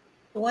the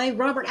way,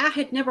 Robert, I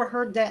had never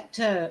heard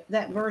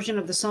that version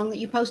of the song that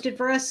you posted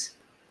for us.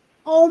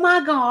 Oh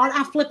my God,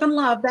 I flippin'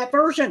 love that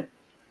version.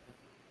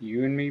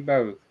 You and me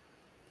both.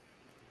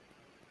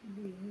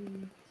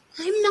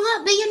 I'm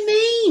not being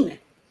mean.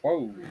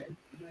 Whoa.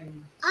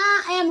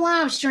 I am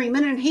live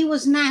streaming and he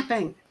was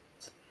napping.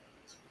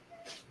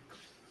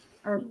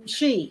 Or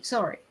she,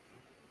 sorry.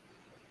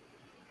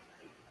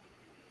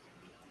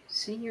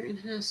 Senior in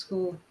high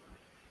school.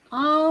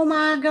 Oh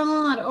my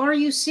God, are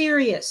you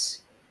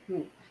serious?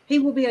 He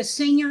will be a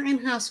senior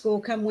in high school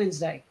come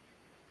Wednesday.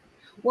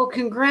 Well,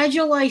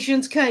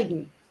 congratulations,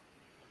 Caden.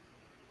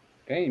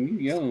 Damn, you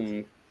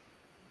young.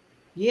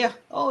 Yeah,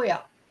 oh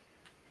yeah.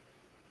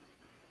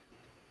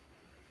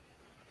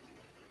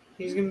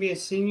 He's going to be a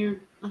senior?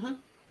 Uh-huh.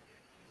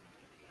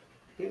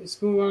 Did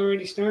school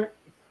already start?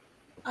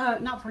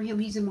 Not for him,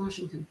 he's in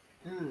Washington.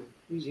 Oh,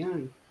 he's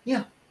young.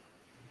 Yeah.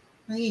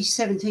 I think he's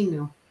 17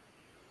 now.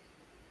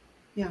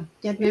 Yeah,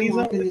 Dead Man He's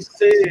Walking only is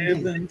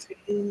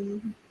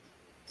 17.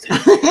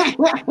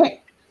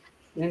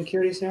 Then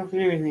cured himself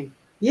and everything.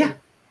 Yeah.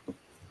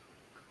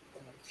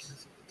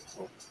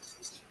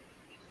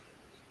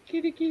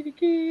 Kitty, kitty,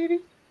 kitty.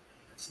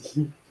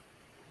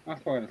 I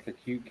thought it's a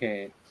cute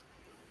cat.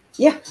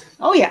 Yeah.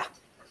 Oh, yeah.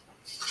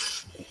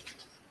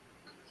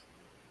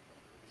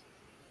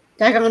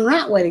 Daggone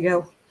right way to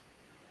go.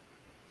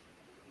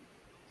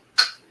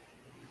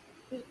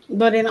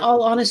 But in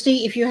all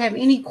honesty, if you have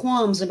any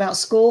qualms about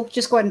school,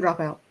 just go ahead and drop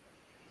out.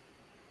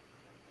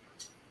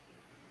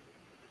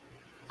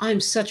 I'm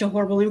such a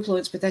horrible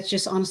influence, but that's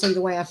just honestly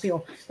the way I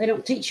feel. They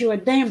don't teach you a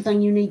damn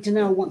thing you need to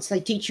know once they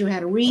teach you how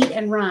to read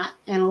and write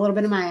and a little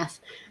bit of math.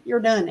 You're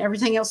done.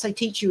 Everything else they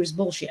teach you is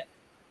bullshit.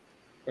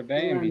 But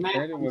damn, he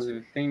said it was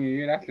his senior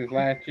year. That's his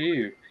last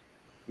year.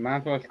 Might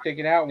as well stick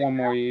it out one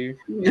more year.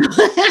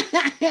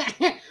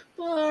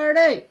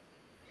 Party.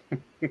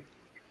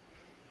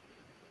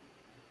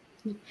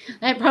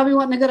 That probably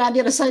wasn't a good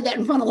idea to say that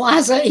in front of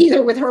Liza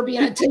either, with her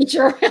being a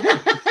teacher.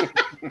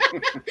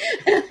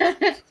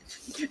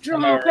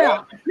 Drop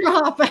out.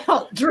 Drop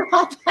out.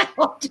 Drop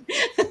out.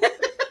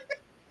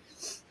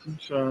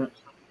 Sorry.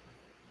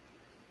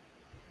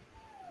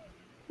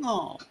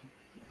 Oh.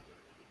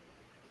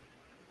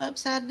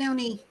 Upside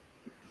downy.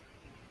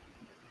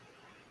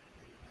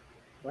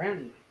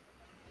 Brownie.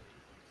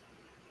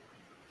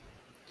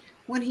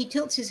 When he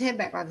tilts his head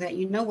back like that,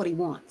 you know what he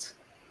wants.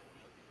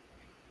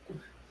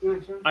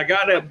 I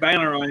got that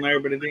banner on there,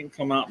 but it didn't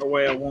come out the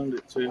way I wanted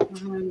it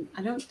to.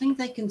 I don't think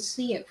they can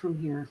see it from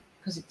here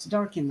because it's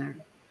dark in there.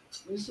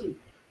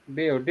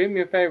 Bill, do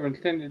me a favor and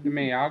send it to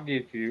me. I'll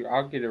get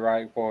it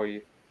right for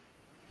you.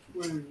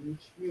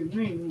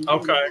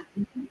 Okay.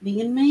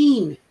 Being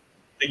mean.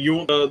 You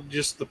want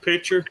just the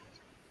picture?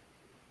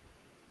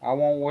 I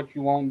want what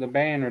you want the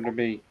banner to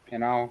be,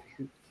 and I'll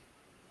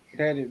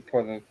set it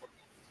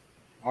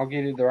I'll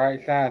get it the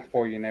right size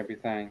for you and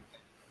everything.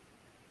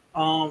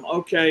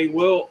 Okay.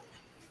 Well,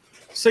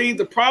 see,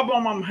 the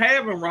problem I'm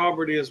having,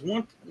 Robert, is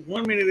one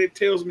minute it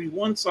tells me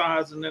one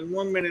size, and then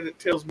 1 minute it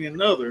tells me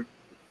another.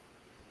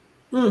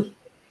 And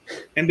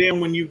then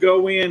when you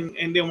go in,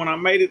 and then when I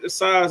made it the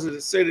size that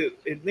it said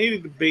it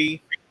needed to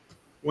be,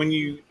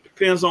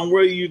 depends on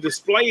where you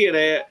display it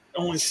at,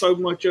 only so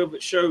much of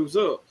it shows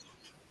up.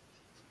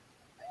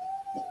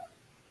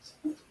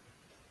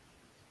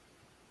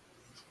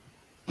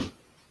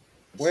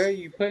 Where are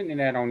you putting it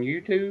at, on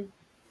YouTube?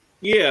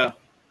 Yeah.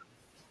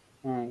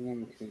 All right, let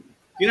me see.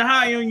 You know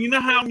how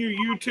on your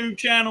YouTube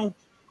channel,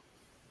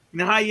 you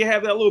know how you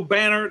have that little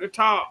banner at the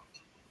top?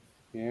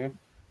 Yeah.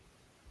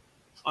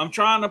 I'm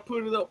trying to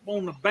put it up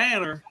on the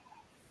banner,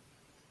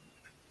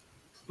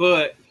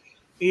 but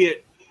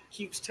it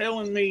keeps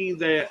telling me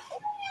that.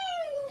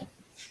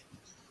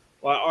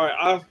 Well, all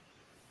right,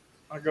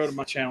 I go to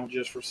my channel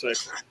just for a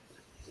second.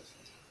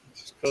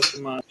 Just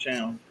customize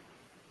channel.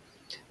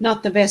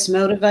 Not the best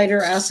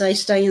motivator. I say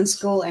stay in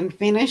school and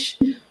finish.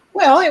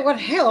 Well, it would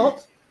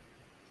help.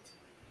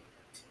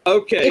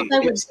 Okay. If they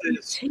would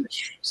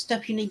teach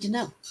stuff you need to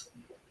know.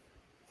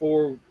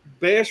 For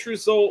best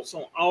results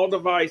on all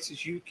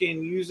devices, you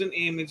can use an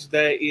image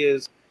that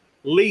is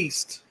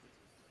least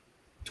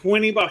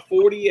 20 by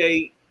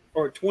 48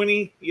 or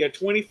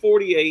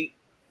 2048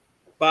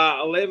 by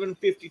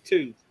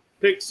 1152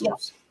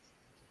 pixels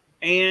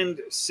and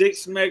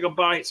 6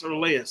 megabytes or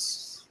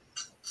less.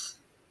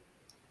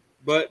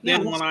 But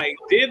then when I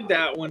did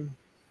that one,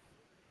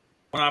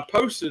 when I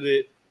posted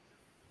it,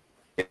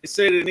 it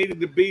said it needed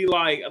to be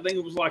like, I think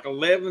it was like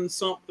 11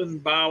 something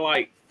by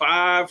like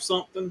 5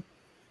 something.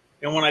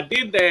 And when I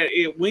did that,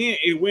 it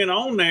went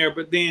on there,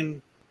 but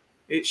then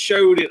it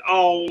showed it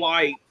all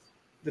like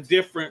the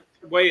different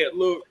way it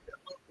looked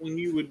when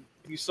you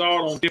saw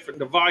it on different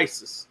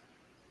devices.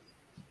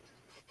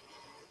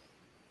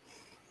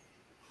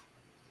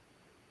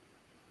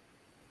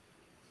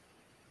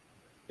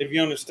 If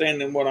you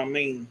understand what I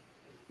mean.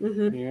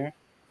 Mm-hmm. Yeah.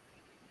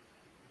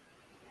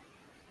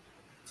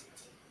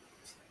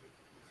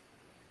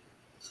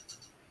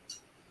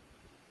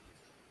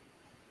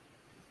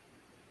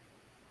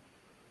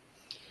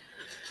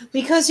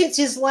 Because it's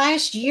his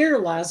last year,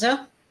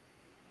 Liza.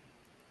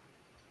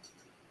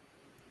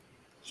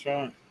 That's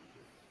right.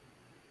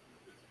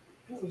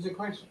 What was the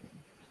question?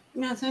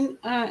 Nothing.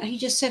 He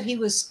just said he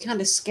was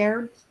kind of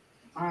scared.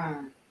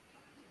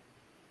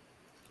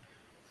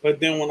 But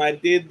then when I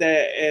did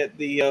that at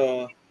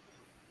the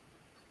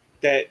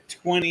that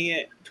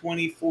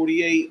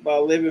 2048 by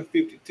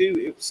 1152,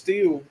 it was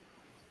still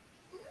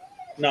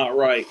not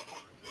right.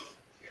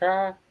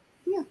 Try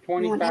Yeah.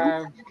 You want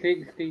down?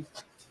 2560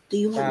 Do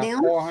you want by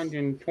down?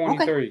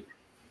 423.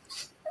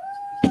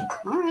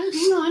 All right,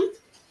 hang on.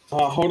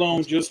 Hold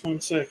on just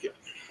 1 second.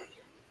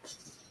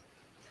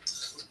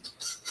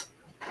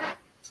 I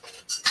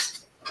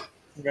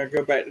gotta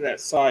go back to that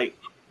site.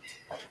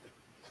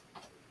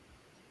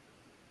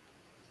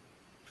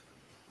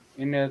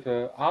 And there's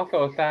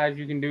also a size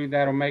you can do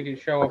that'll make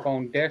it show up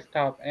on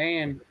desktop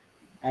and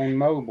on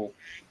mobile.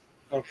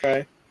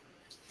 Okay.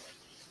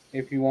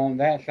 If you want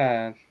that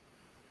size.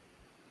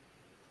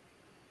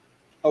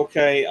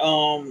 Okay.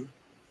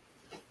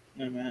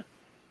 Wait a minute.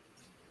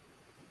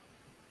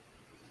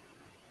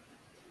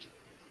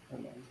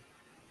 Hold on.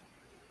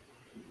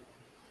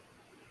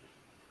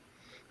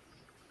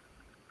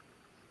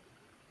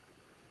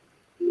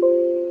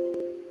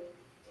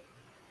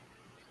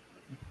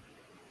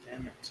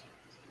 Damn it.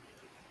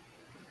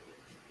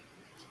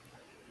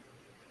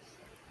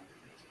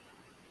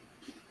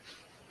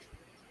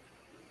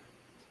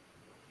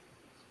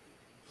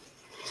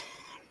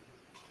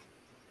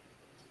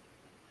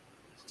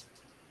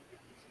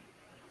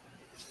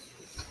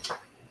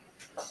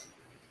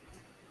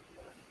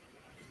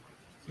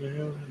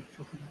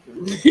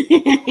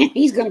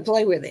 He's going to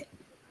play with it.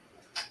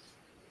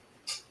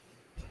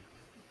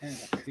 Yeah,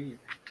 see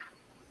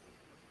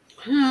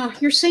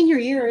it. Your senior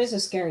year is a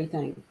scary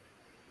thing.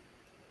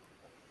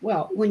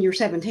 Well, when you're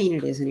 17,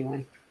 it is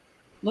anyway.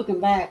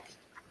 Looking back,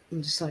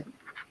 I'm just like,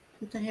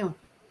 what the hell?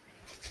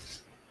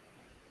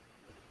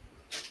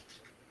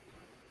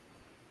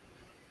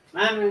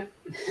 My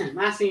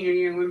senior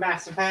year went by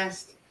so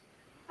fast.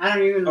 I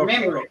don't even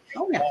remember it.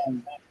 Oh, yeah.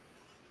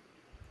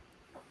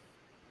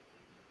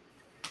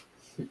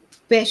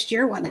 Best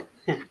year, wasn't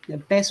it? The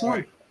best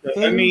one.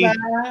 Let me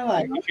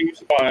Like, choose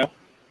the file.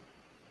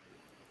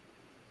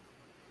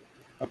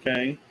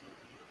 Okay.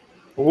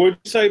 What'd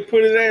you say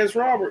put it as,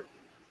 Robert?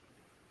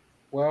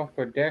 Well,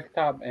 for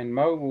desktop and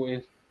mobile,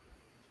 it's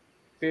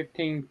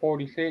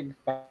 1546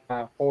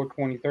 by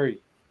 423.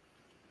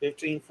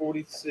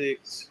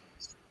 1546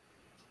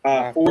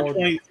 By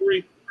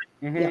 423.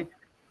 Mm-hmm. Yeah.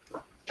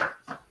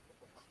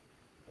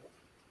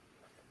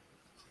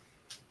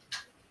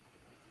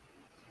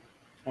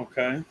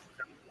 Okay.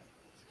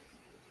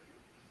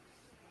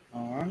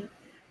 All right.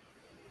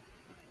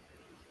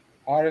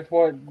 Oh, that's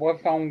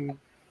what's on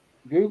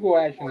Google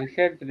actually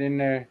says it in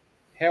their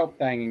help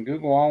thing, and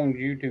Google owns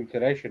YouTube, so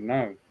they should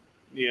know.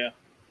 Yeah.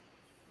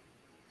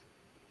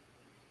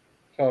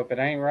 So if it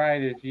ain't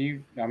right, it's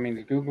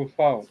Google's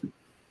fault.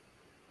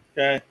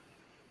 Okay.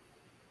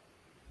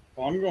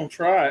 Well, I'm going to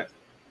try it.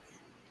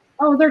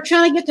 Oh, they're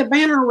trying to get the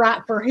banner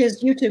right for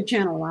his YouTube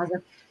channel,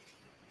 Liza.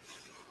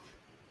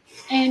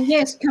 And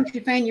yes, Country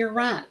Fan, you're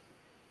right.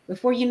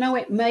 Before you know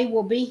it, May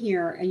will be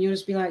here, and you'll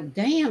just be like,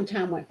 damn,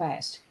 time went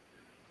fast.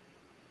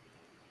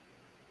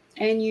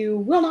 And you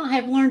will not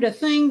have learned a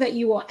thing that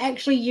you will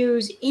actually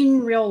use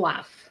in real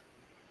life.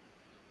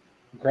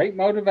 Great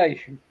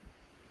motivation.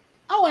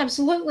 Oh,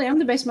 absolutely. I'm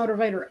the best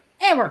motivator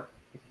ever.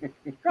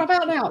 Drop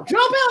out now.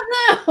 Drop out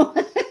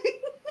now.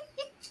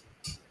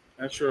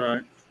 That's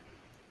right.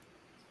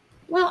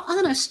 Well,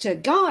 honest to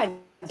God,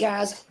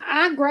 guys,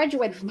 I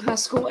graduated from high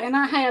school, and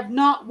I have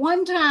not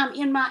one time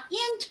in my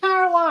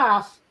entire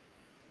life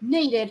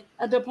needed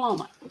a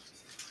diploma.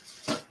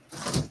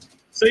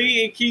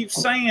 See, it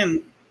keeps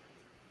saying,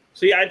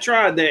 see, I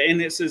tried that,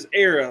 and it says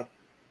error.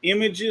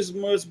 Images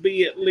must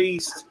be at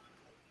least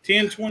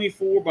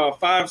 1024 by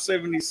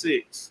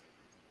 576.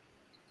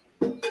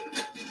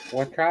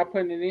 Well, try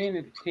putting it in.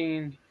 It's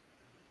 10,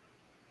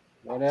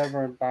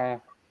 whatever by,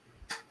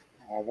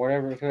 or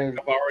whatever it says.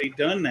 I've already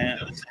done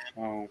that.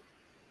 Oh,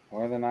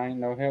 well, then I ain't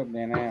no help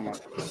then, am I?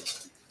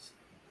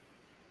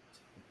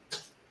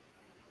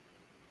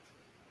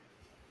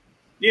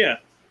 Yeah.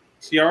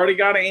 So you already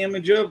got an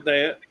image of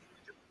that.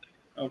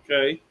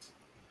 Okay.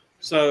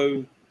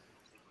 So,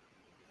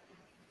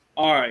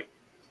 all right.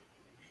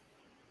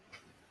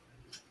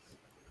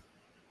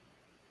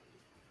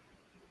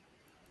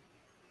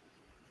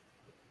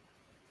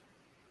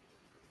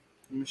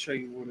 Let me show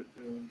you what it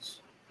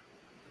does.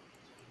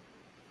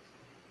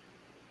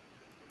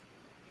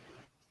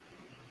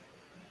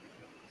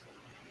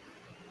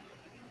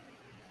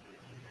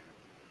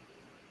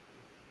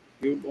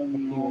 Viewable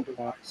on all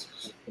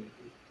devices.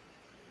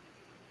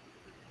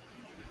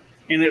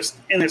 And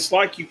it's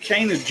like you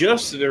can't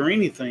adjust it or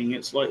anything.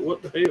 It's like,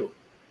 what the hell?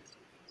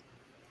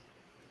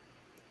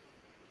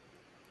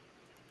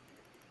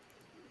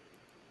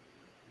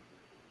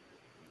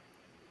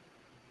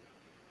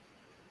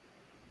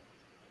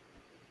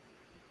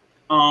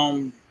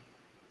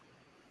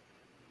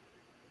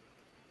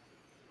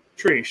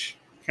 Trish,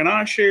 can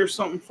I share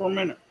something for a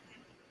minute?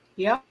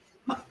 Yep.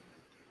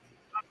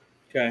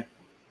 Okay.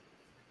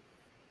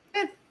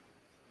 Good.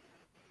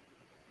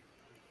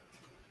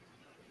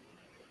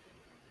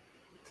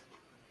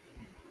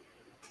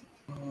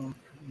 I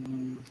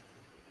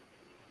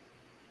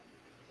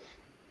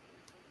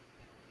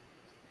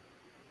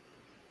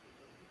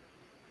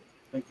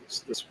think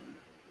it's this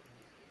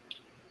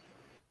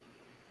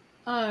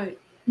one.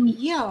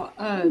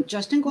 Yeah,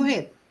 Justin, go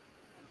ahead.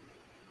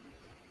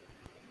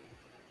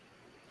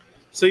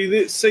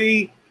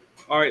 See,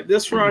 all right,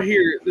 this right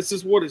here, this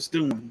is what it's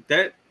doing.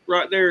 That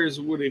right there is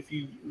what if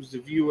you was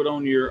to view it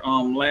on your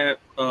lap.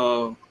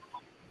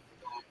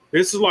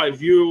 This is like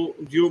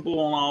viewable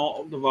on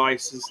all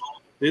devices.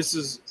 This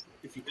is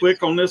if you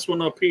click on this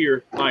one up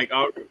here, like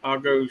I'll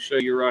go show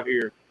you right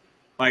here.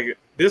 Like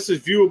this is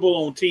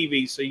viewable on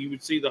TV, so you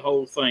would see the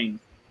whole thing.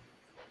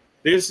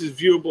 This is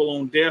viewable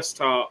on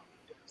desktop,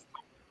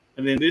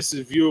 and then this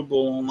is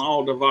viewable on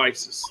all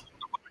devices.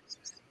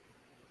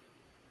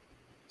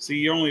 See,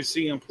 you're only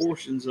seeing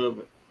portions of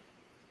it.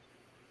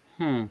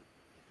 And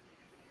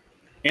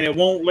it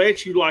won't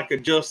let you like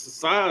adjust the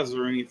size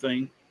or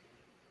anything.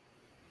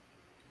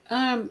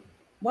 Bill,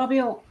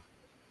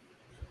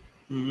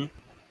 Mm-hmm.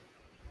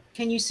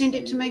 can you send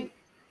it to me?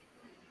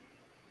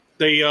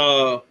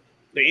 The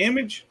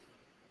image?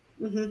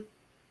 Mm-hmm.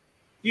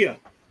 Yeah.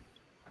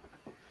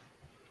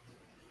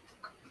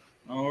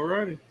 All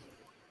righty.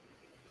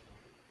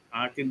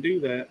 I can do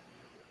that.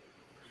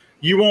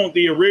 You want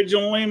the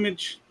original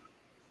image?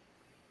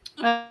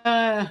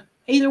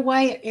 Either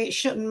way, it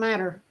shouldn't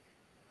matter.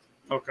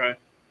 Okay.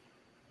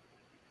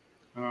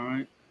 All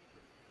right.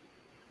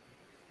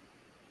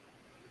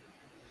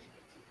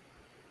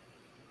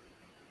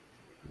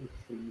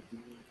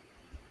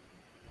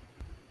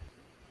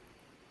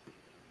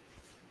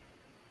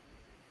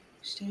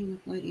 Staying up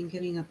late and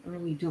getting up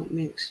early don't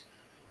mix.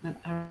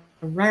 I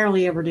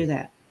rarely ever do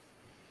that.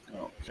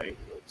 Okay,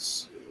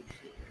 let's see.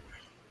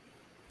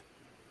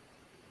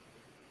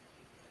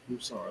 I'm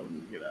sorry, let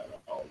me get out of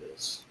all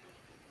this.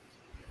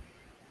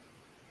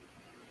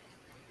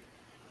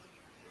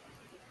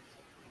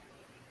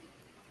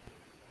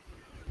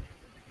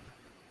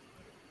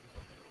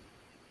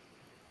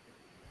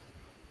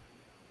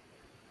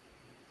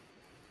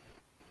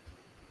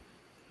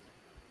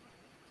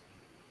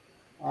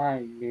 All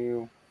right,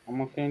 Bill. I'm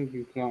gonna send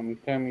you something.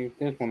 Tell me if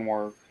this one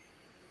works.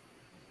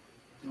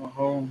 Hold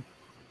on.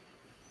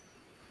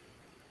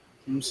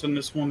 I'm gonna send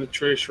this one to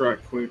Trish right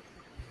quick.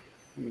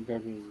 Let me go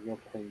to your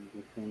page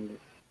and send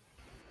it.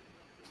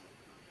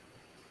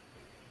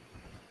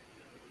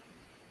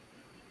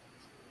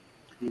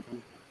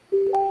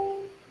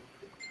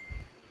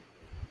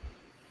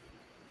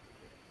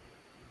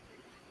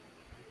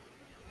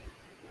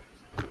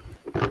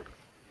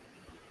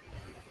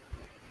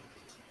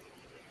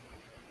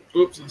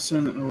 Oops, I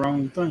sent it the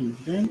wrong thing.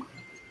 Damn it.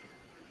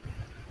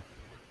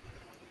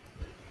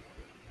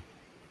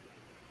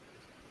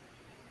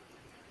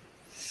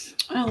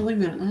 Oh, wait a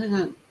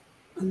minute.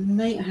 I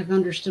may have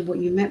understood what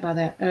you meant by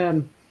that.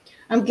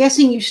 I'm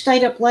guessing you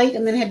stayed up late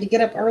and then had to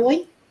get up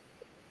early?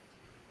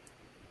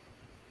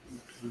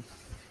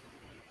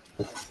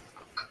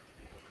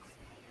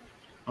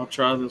 I'll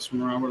try this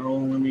one, Robert.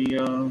 Hold on, let me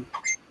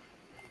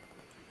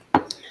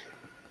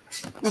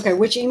Okay,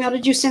 which email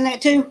did you send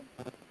that to?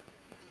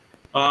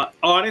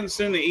 I didn't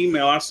send the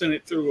email. I sent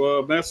it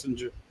through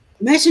Messenger.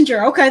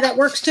 Messenger. Okay, that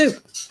works too.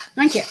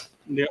 Thank you.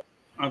 Yep.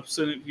 I've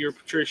sent it to your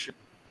Patricia.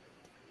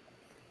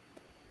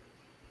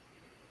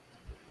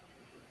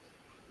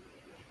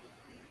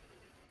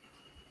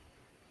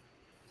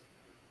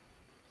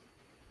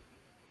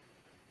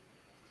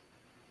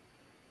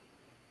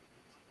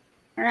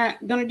 All right,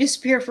 I'm going to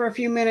disappear for a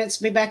few minutes.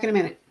 Be back in a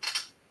minute.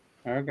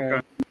 Okay.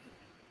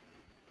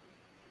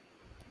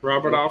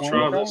 Robert, I'll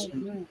try this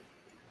one.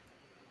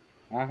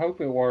 I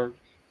hope it works.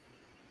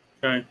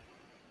 Okay.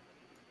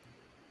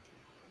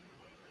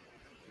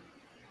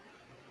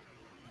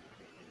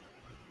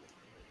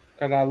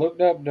 Because I looked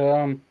up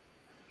the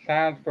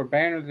size for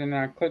banners and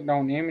I clicked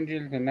on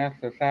images and that's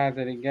the size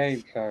that it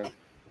gave. So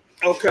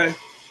Okay.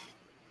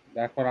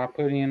 that's what I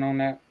put in on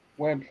that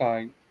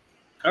website.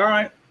 All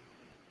right.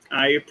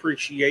 I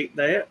appreciate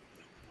that.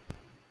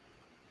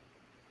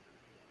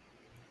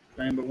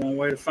 Ain't but one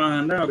way to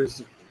find out is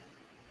to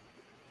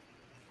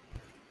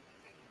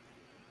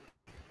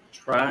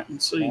try it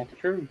and see. That's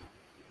true.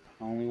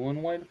 Only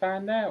one way to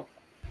find out.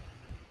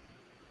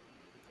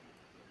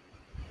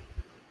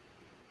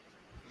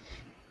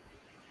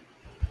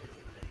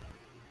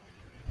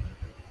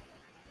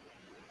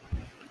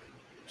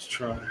 Let's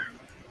try it.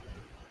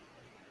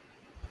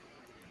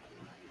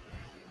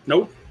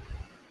 Nope.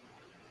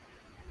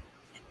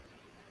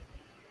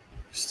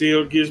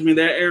 Still gives me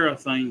that error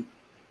thing.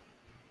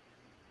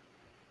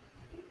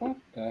 What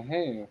the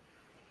hell?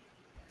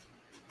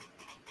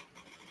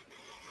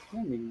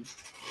 Let me.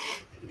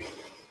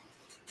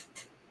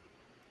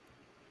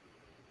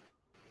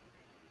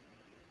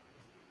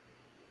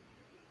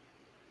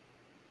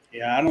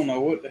 Yeah, I don't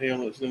know what the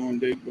hell it's doing,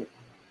 dude, but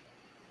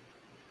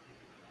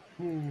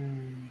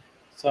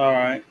it's all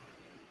right.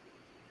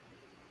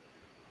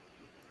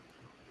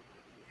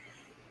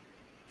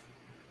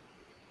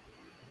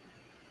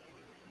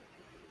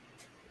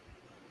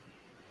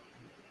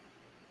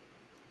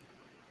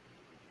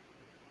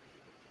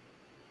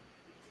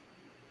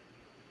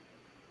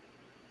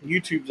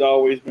 YouTube's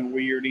always been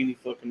weird any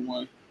fucking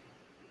way.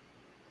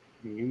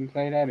 You can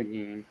say that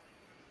again.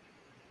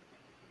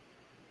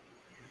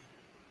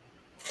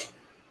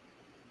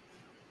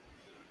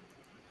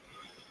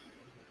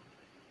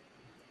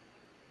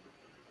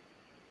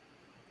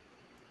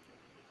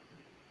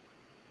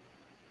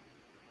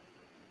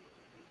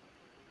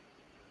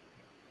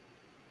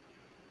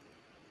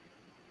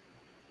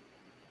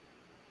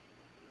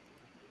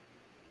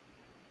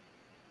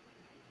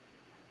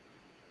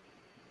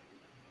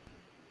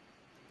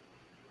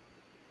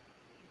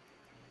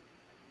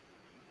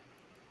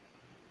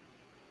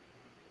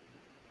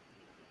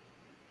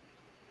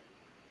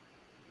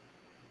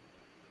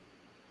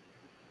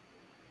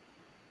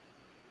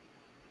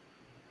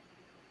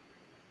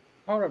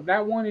 Hold up,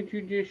 that one that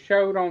you just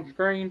showed on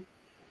screen,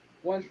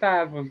 what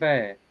size was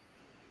that?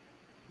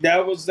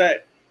 That was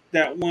that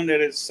one that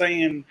it's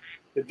saying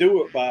to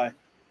do it by.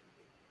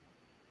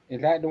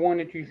 Is that the one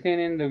that you sent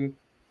in the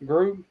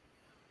group?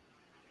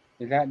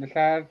 Is that the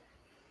size?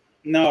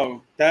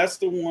 No, that's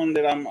the one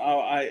that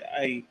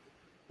I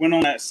went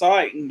on that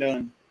site and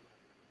done.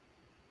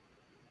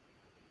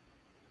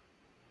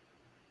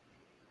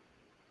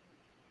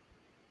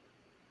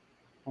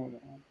 Hold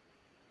on.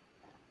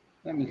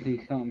 Let me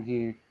see something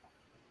here.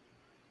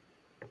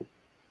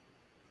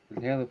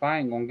 Hell, if I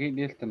ain't gonna get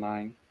this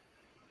tonight.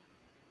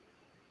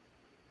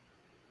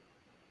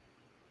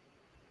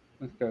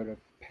 Let's go to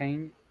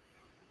paint.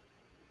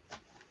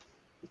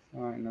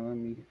 Alright, now let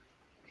me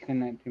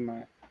send that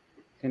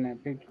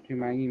picture to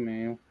my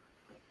email.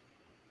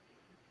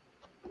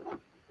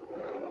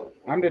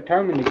 I'm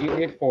determined to get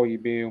this for you,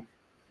 Bill.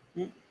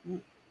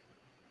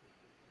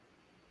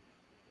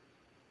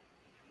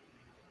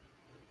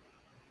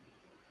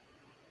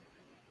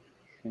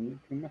 Send it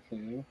to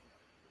myself.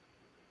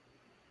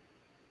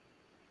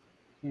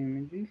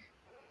 Images.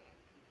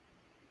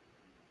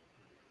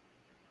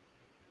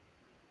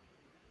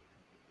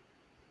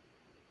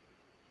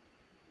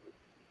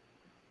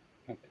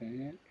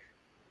 Attach.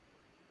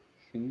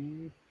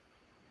 Send.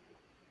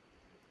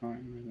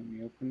 Alright, now let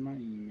me open my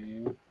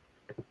email.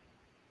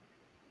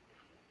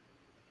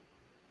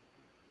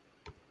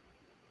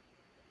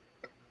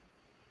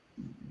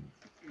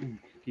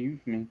 Excuse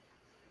me.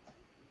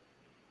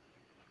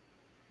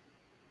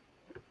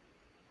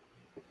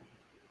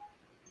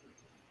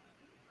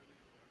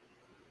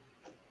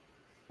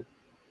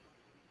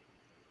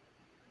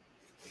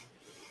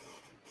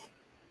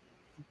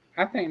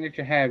 I think that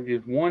you have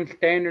just one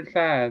standard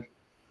size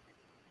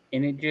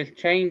and it just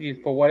changes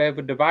for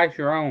whatever device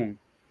you're on.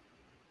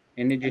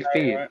 And it just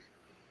fits. Right.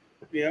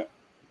 Yep.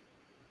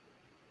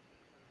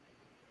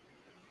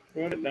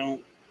 But it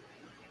don't.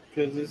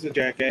 Because it's a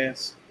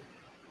jackass.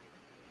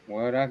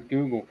 Well, that's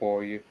Google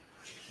for you.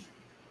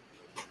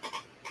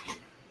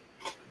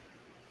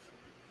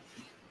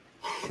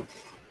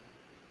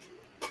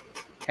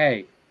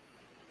 Hey.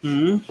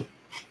 Hmm?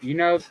 You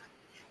know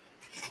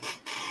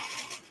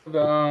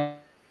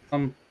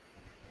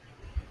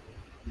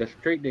the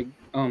street that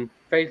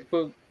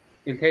Facebook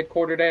is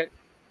headquartered at?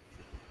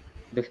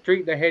 The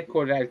street they're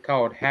headquartered at is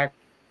called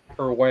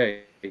Hacker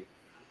Way.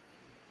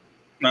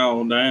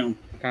 Oh, damn.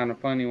 Kind of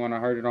funny when I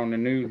heard it on the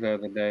news the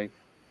other day.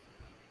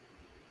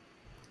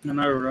 I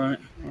know, right?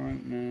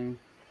 Alright, now.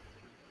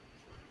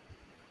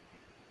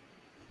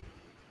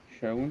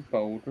 Showing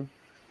folder.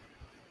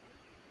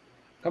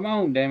 Come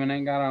on, damn it,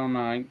 ain't got all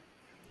night.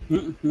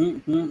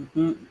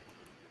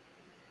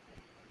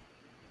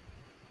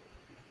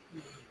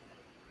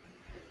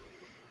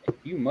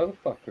 You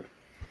motherfucker.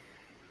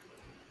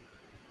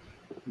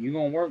 You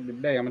gonna work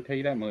today, I'm gonna tell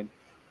you that much.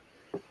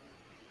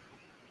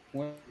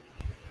 Well,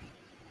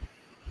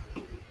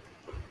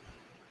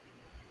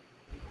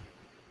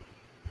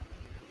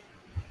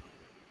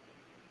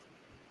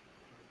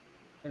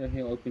 where the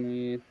hell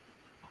open with?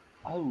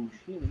 Oh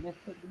shit, it messed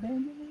up the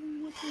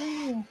damn. What the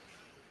hell?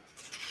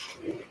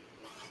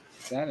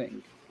 That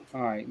ain't.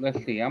 Alright,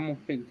 let's see. I'm gonna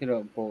fix it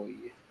up for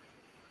you.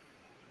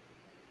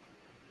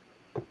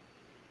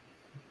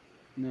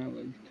 Now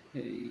let's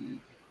take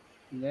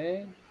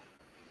that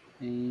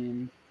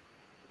and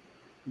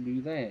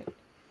do that.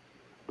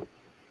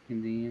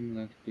 And then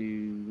let's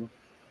do.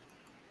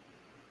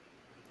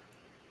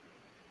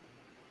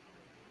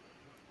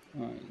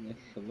 Alright, let's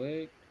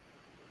select.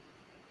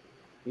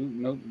 Ooh,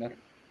 nope, that's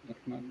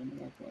not gonna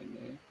work like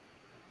that.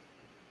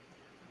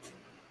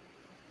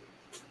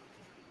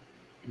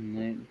 And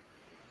then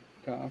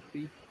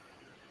copy.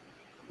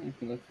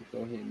 Actually, let's just go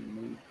ahead and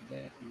move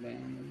that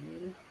down a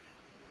little.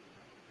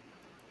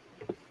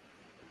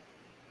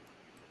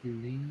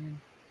 And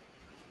then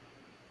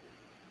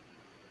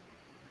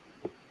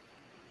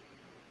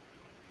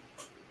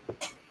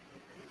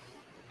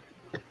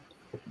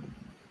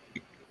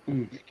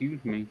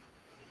excuse me.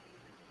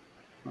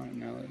 Alright,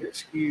 now let's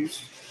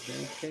Excuse.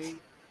 rotate.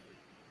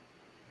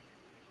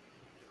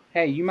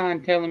 Hey, you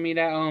mind telling me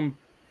that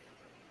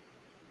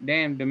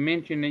damn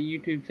dimension that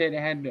YouTube said it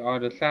had to, or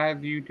the size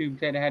YouTube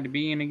said it had to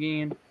be in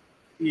again?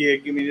 Yeah,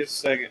 give me just a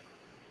second.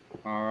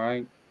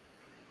 Alright.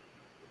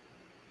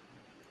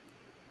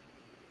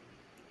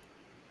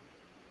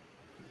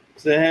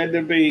 So it had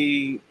to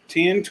be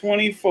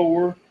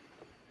 1024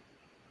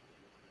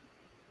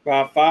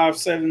 by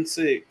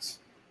 576.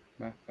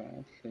 By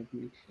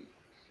 576.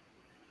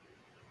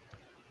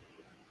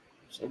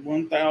 So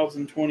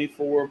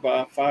 1024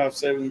 by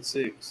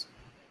 576.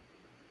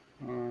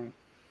 Alright.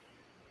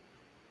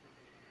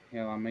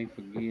 Hell, I may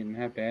forget and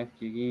have to ask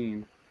you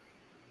again.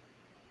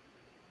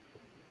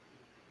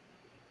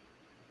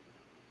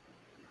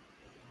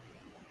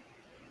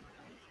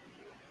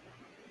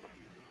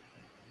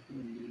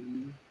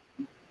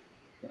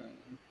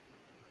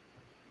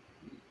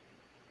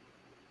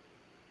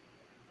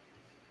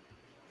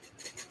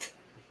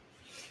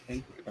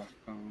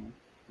 Paint.com.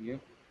 Yep.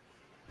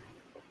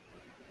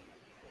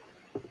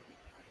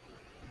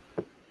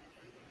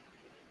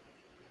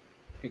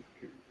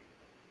 Pictures.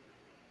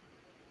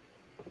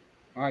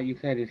 Alright, you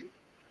said it's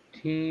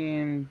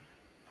 10.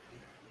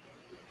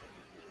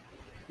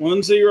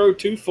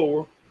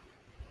 1024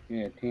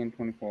 Yeah,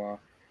 1024.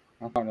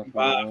 I thought that's what it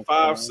by was.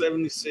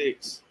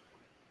 576.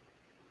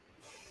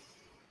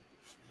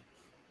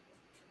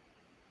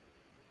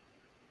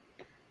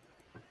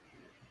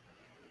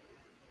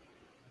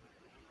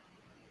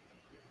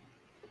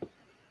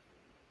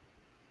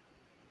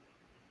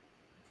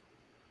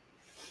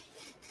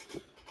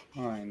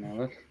 Alright, now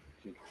let's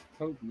just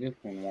hope this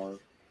one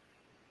works.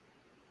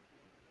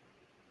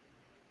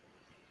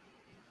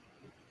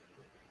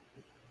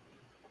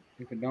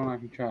 If it don't, I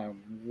can try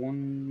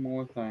one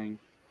more thing.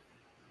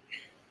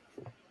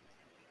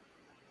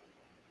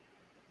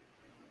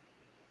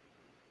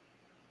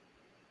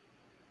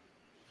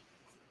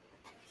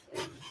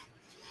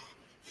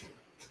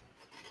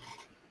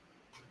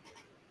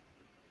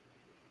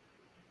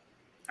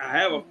 I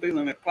have a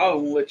feeling it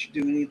probably won't let you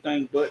do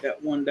anything but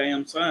that one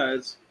damn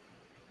size.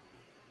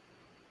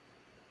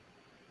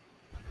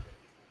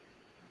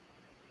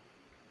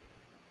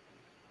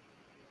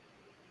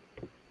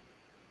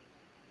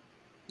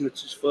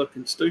 Which is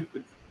fucking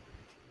stupid.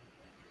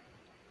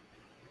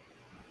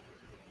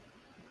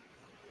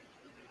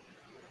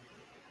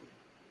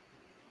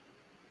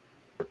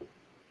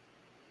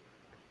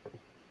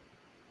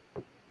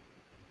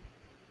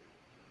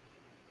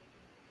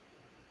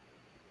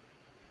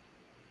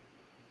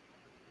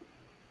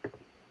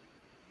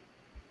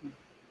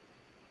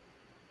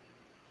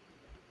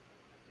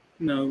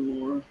 No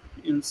more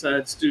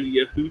inside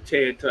studio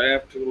hootad till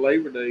after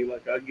Labor Day,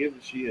 like I give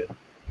a shit.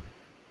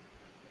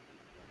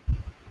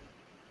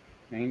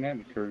 Ain't that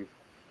the truth?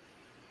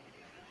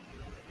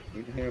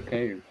 Who the hell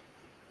cares?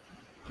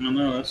 I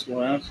know, that's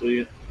why I see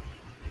it.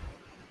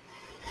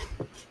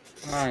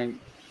 Alright.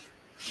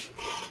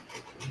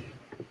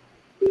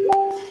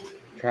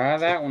 Try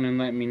that one and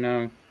let me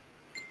know.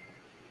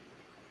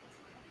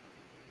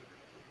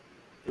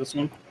 This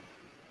one?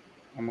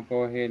 I'm gonna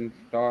go ahead and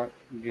start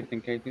just in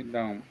case it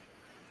don't.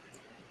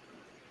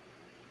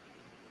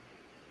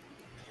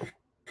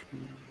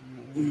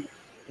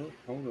 Oh,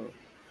 hold up.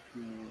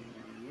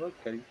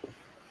 Rotate.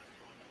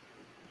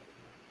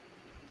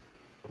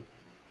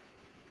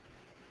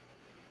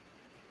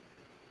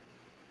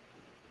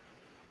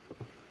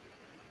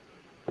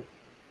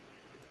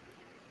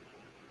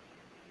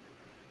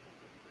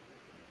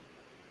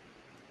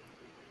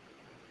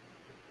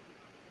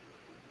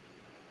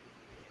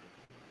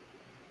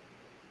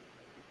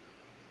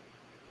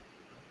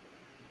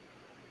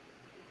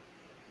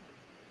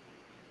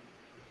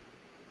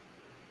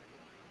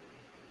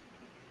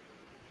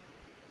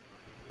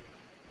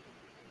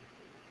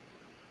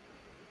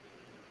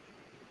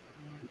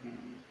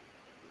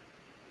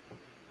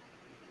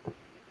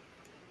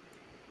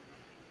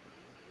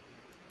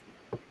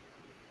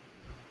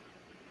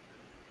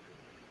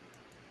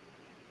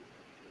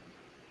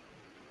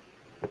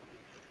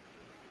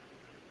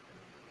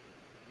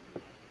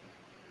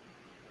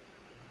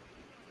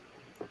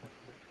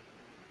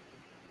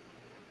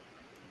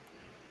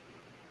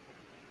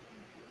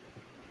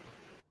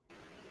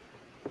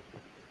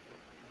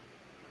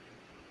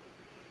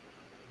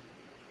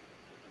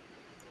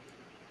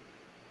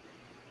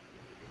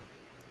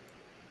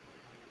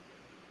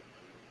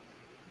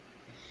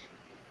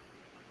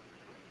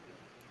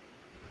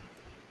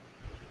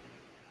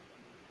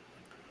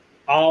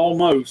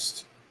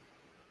 Almost.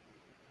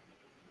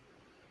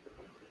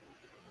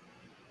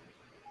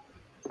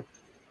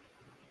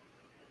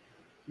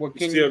 Well,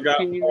 Still got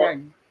can you part-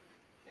 like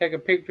take a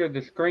picture of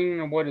the screen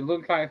and what it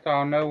looks like so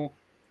I'll know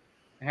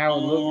how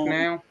it looks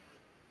now?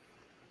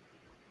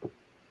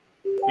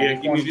 I Yeah,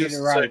 just give want me to get just it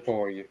a right second.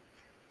 for you.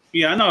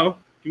 Yeah, I know.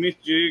 Give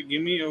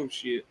me, oh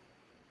shit.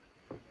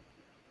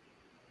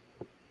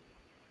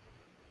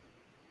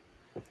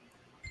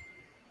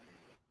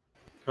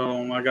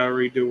 Hold on, I gotta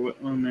redo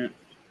it 1 minute.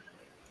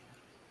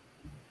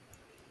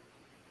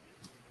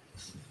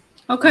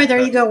 Okay, there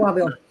you go,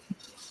 Wabil.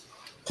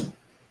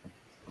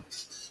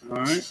 All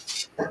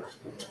right.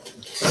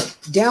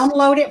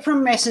 Download it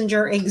from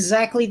Messenger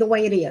exactly the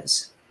way it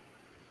is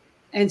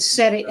and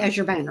set it as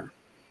your banner.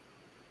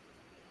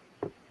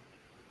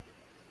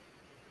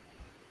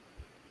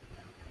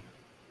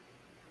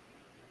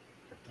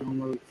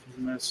 Download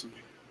from Messenger.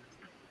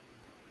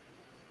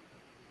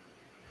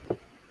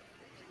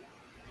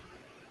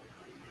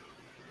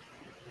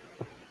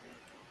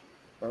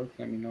 First,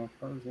 let me know if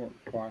hers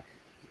worked twice.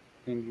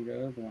 Send you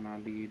the other one I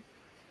did.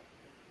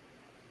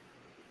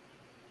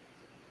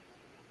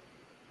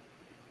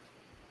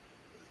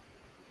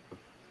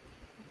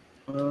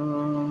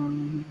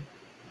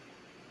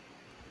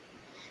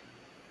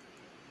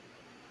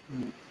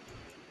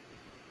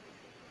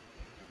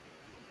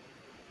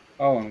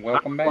 Oh, and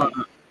welcome back.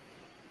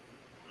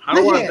 How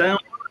do I Yeah. down?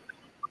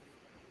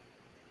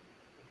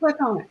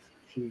 Click on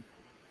it.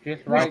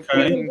 Just right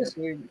Okay.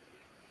 click,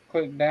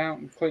 click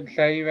down, click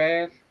save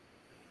as.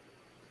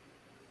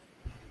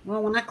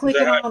 Well, when I click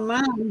it on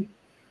mine,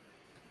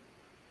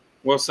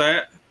 What's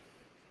that?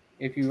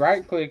 If you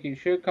right click, it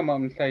should come up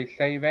and say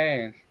save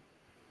as.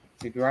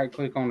 If you right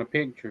click on the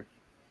picture.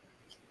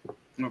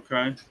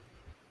 Okay.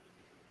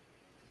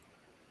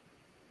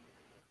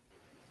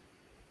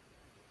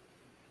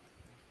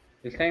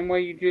 The same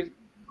way you just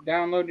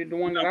downloaded the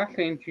one that I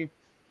sent you.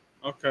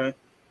 Okay.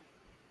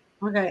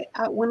 okay,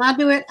 when I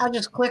do it, I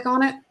just click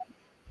on it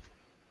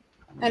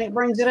and it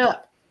brings it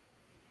up.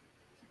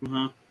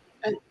 Uh-huh.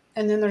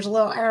 And then there's a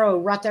little arrow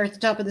right there at the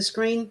top of the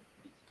screen.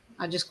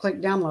 I just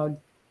click download.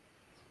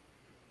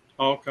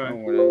 Okay. Oh,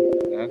 well,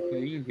 that's the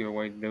easier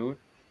way to do it.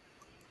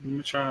 Let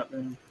me try it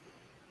then.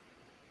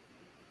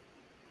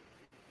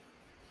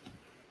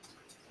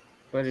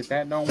 But if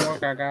that don't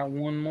work, I got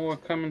one more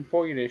coming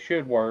for you that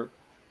should work.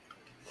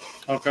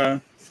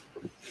 Okay.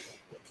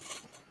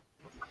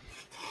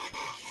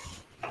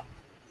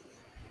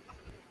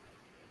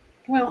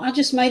 Well, I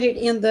just made it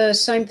in the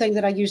same thing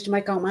that I used to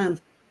make all mine.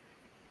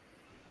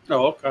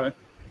 Oh, okay.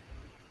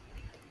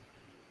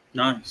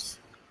 Nice.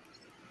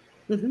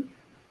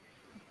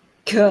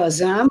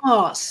 Cause I'm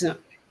awesome.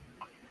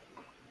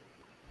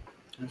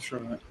 That's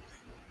right.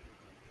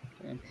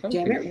 And so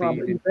Damn it,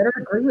 Robert, you conceited. better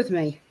agree with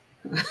me.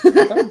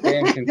 So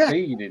damn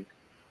conceited.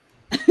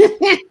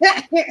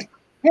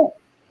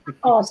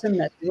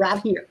 Awesomeness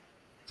right here.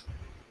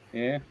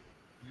 Yeah.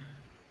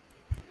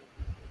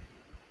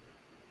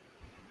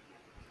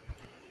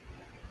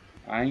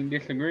 I ain't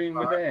disagreeing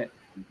with that.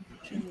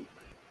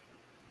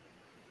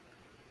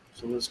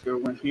 So let's go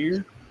in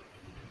here.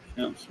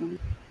 Cancel.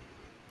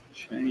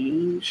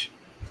 Change.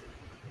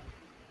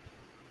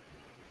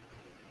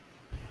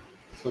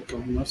 Click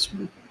on this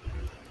one.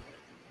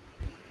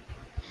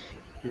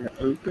 Here,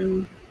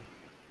 open.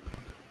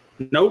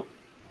 Nope.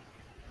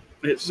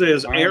 It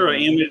says error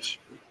image.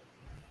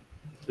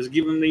 It's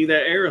giving me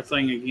that error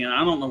thing again.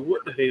 I don't know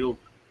what the hell.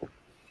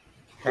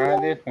 Try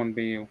this one,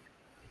 Bill.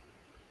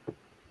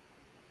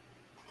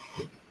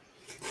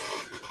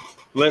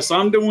 Unless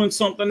I'm doing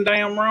something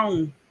damn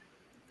wrong.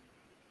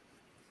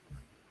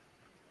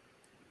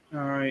 All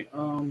right.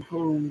 Hold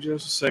on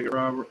just a second,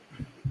 Robert.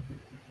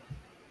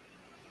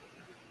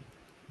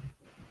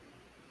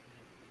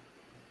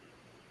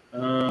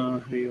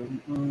 Here.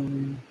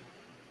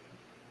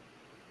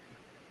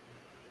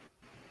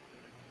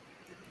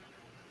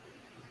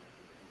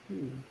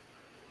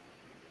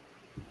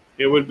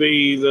 It would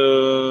be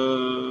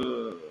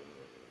the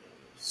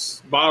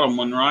bottom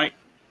one, right?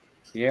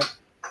 Yep.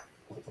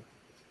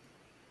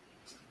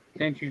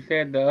 Since you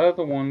said the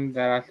other one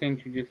that I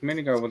sent you just a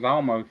minute ago was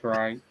almost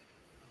right.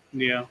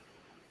 Yeah.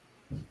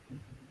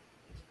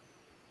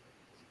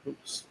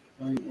 Oops.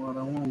 That ain't what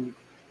I wanted.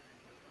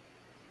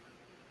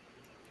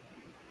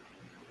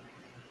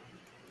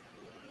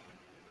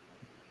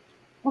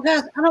 Well,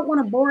 guys, I don't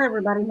want to bore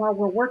everybody while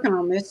we're working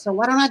on this, so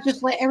why don't I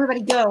just let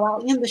everybody go?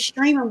 I'll end the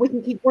stream and we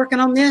can keep working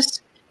on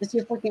this and see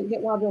if we can get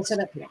Wild Bill set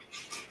up here.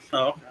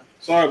 Oh, okay.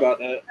 Sorry about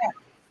that.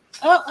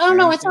 Oh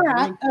no, it's all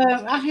right.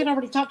 I had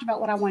already talked about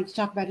what I wanted to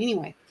talk about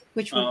anyway,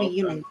 which would be, okay.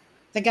 you know,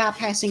 the guy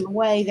passing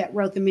away that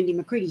wrote the Mindy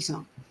McCready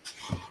song.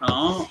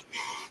 But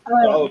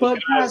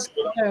guys,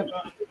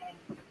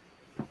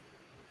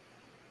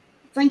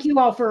 thank you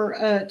all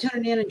for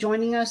tuning in and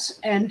joining us.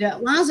 And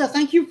Liza,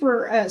 thank you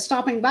for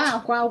stopping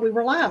by while we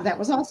were live. That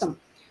was awesome.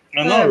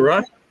 I know,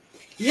 right?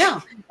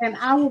 Yeah. And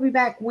I will be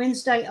back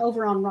Wednesday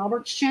over on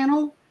Robert's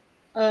channel.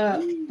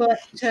 But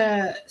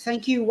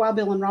thank you, Wild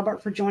Bill and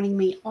Robert, for joining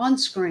me on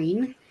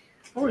screen.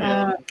 Oh,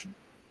 yeah.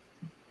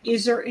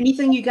 is there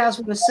anything you guys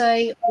want to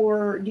say,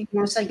 or do you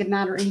want to say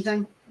goodnight or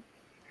anything?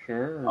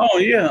 Sure. Oh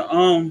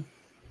yeah.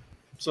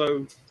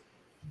 So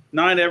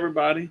night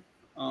everybody.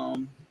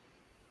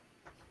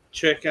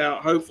 Check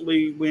out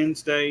hopefully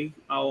Wednesday.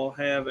 I will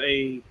have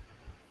either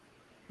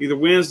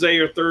Wednesday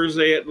or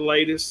Thursday at the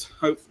latest.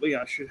 Hopefully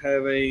I should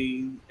have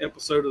a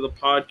episode of the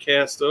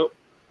podcast up.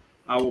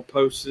 I will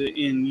post it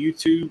in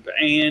YouTube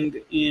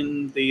and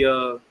in the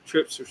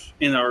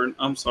in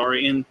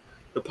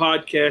the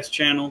podcast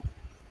channel.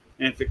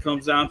 And if it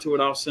comes down to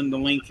it, I'll send the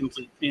link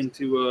into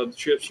the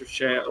Tripsters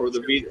chat or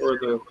the video or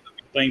the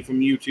thing from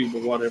YouTube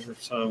or whatever.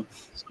 So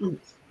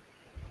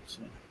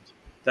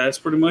that's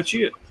pretty much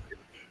it.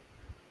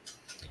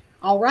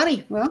 All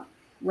righty. Well,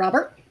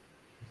 Robert.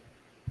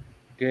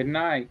 Good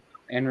night.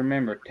 And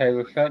remember,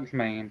 Taylor sucks,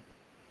 man.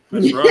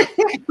 That's right.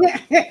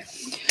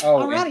 Oh,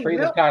 Alrighty, and free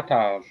well- the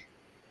tatas.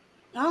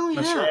 Oh,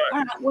 yeah. That's right. All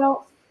right.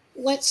 Well,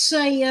 let's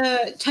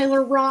say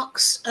Taylor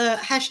rocks,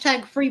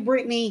 hashtag free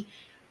Britney.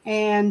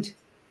 And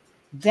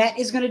that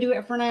is going to do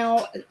it for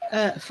now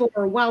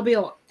for Wild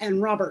Bill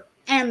and Robert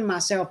and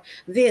myself.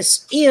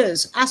 This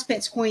is Ice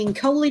Pets Queen,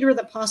 co-leader of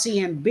the posse,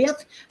 and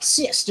Beth,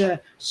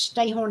 sister.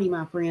 Stay horny,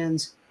 my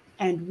friends.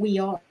 And we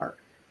are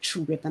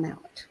tripping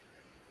out.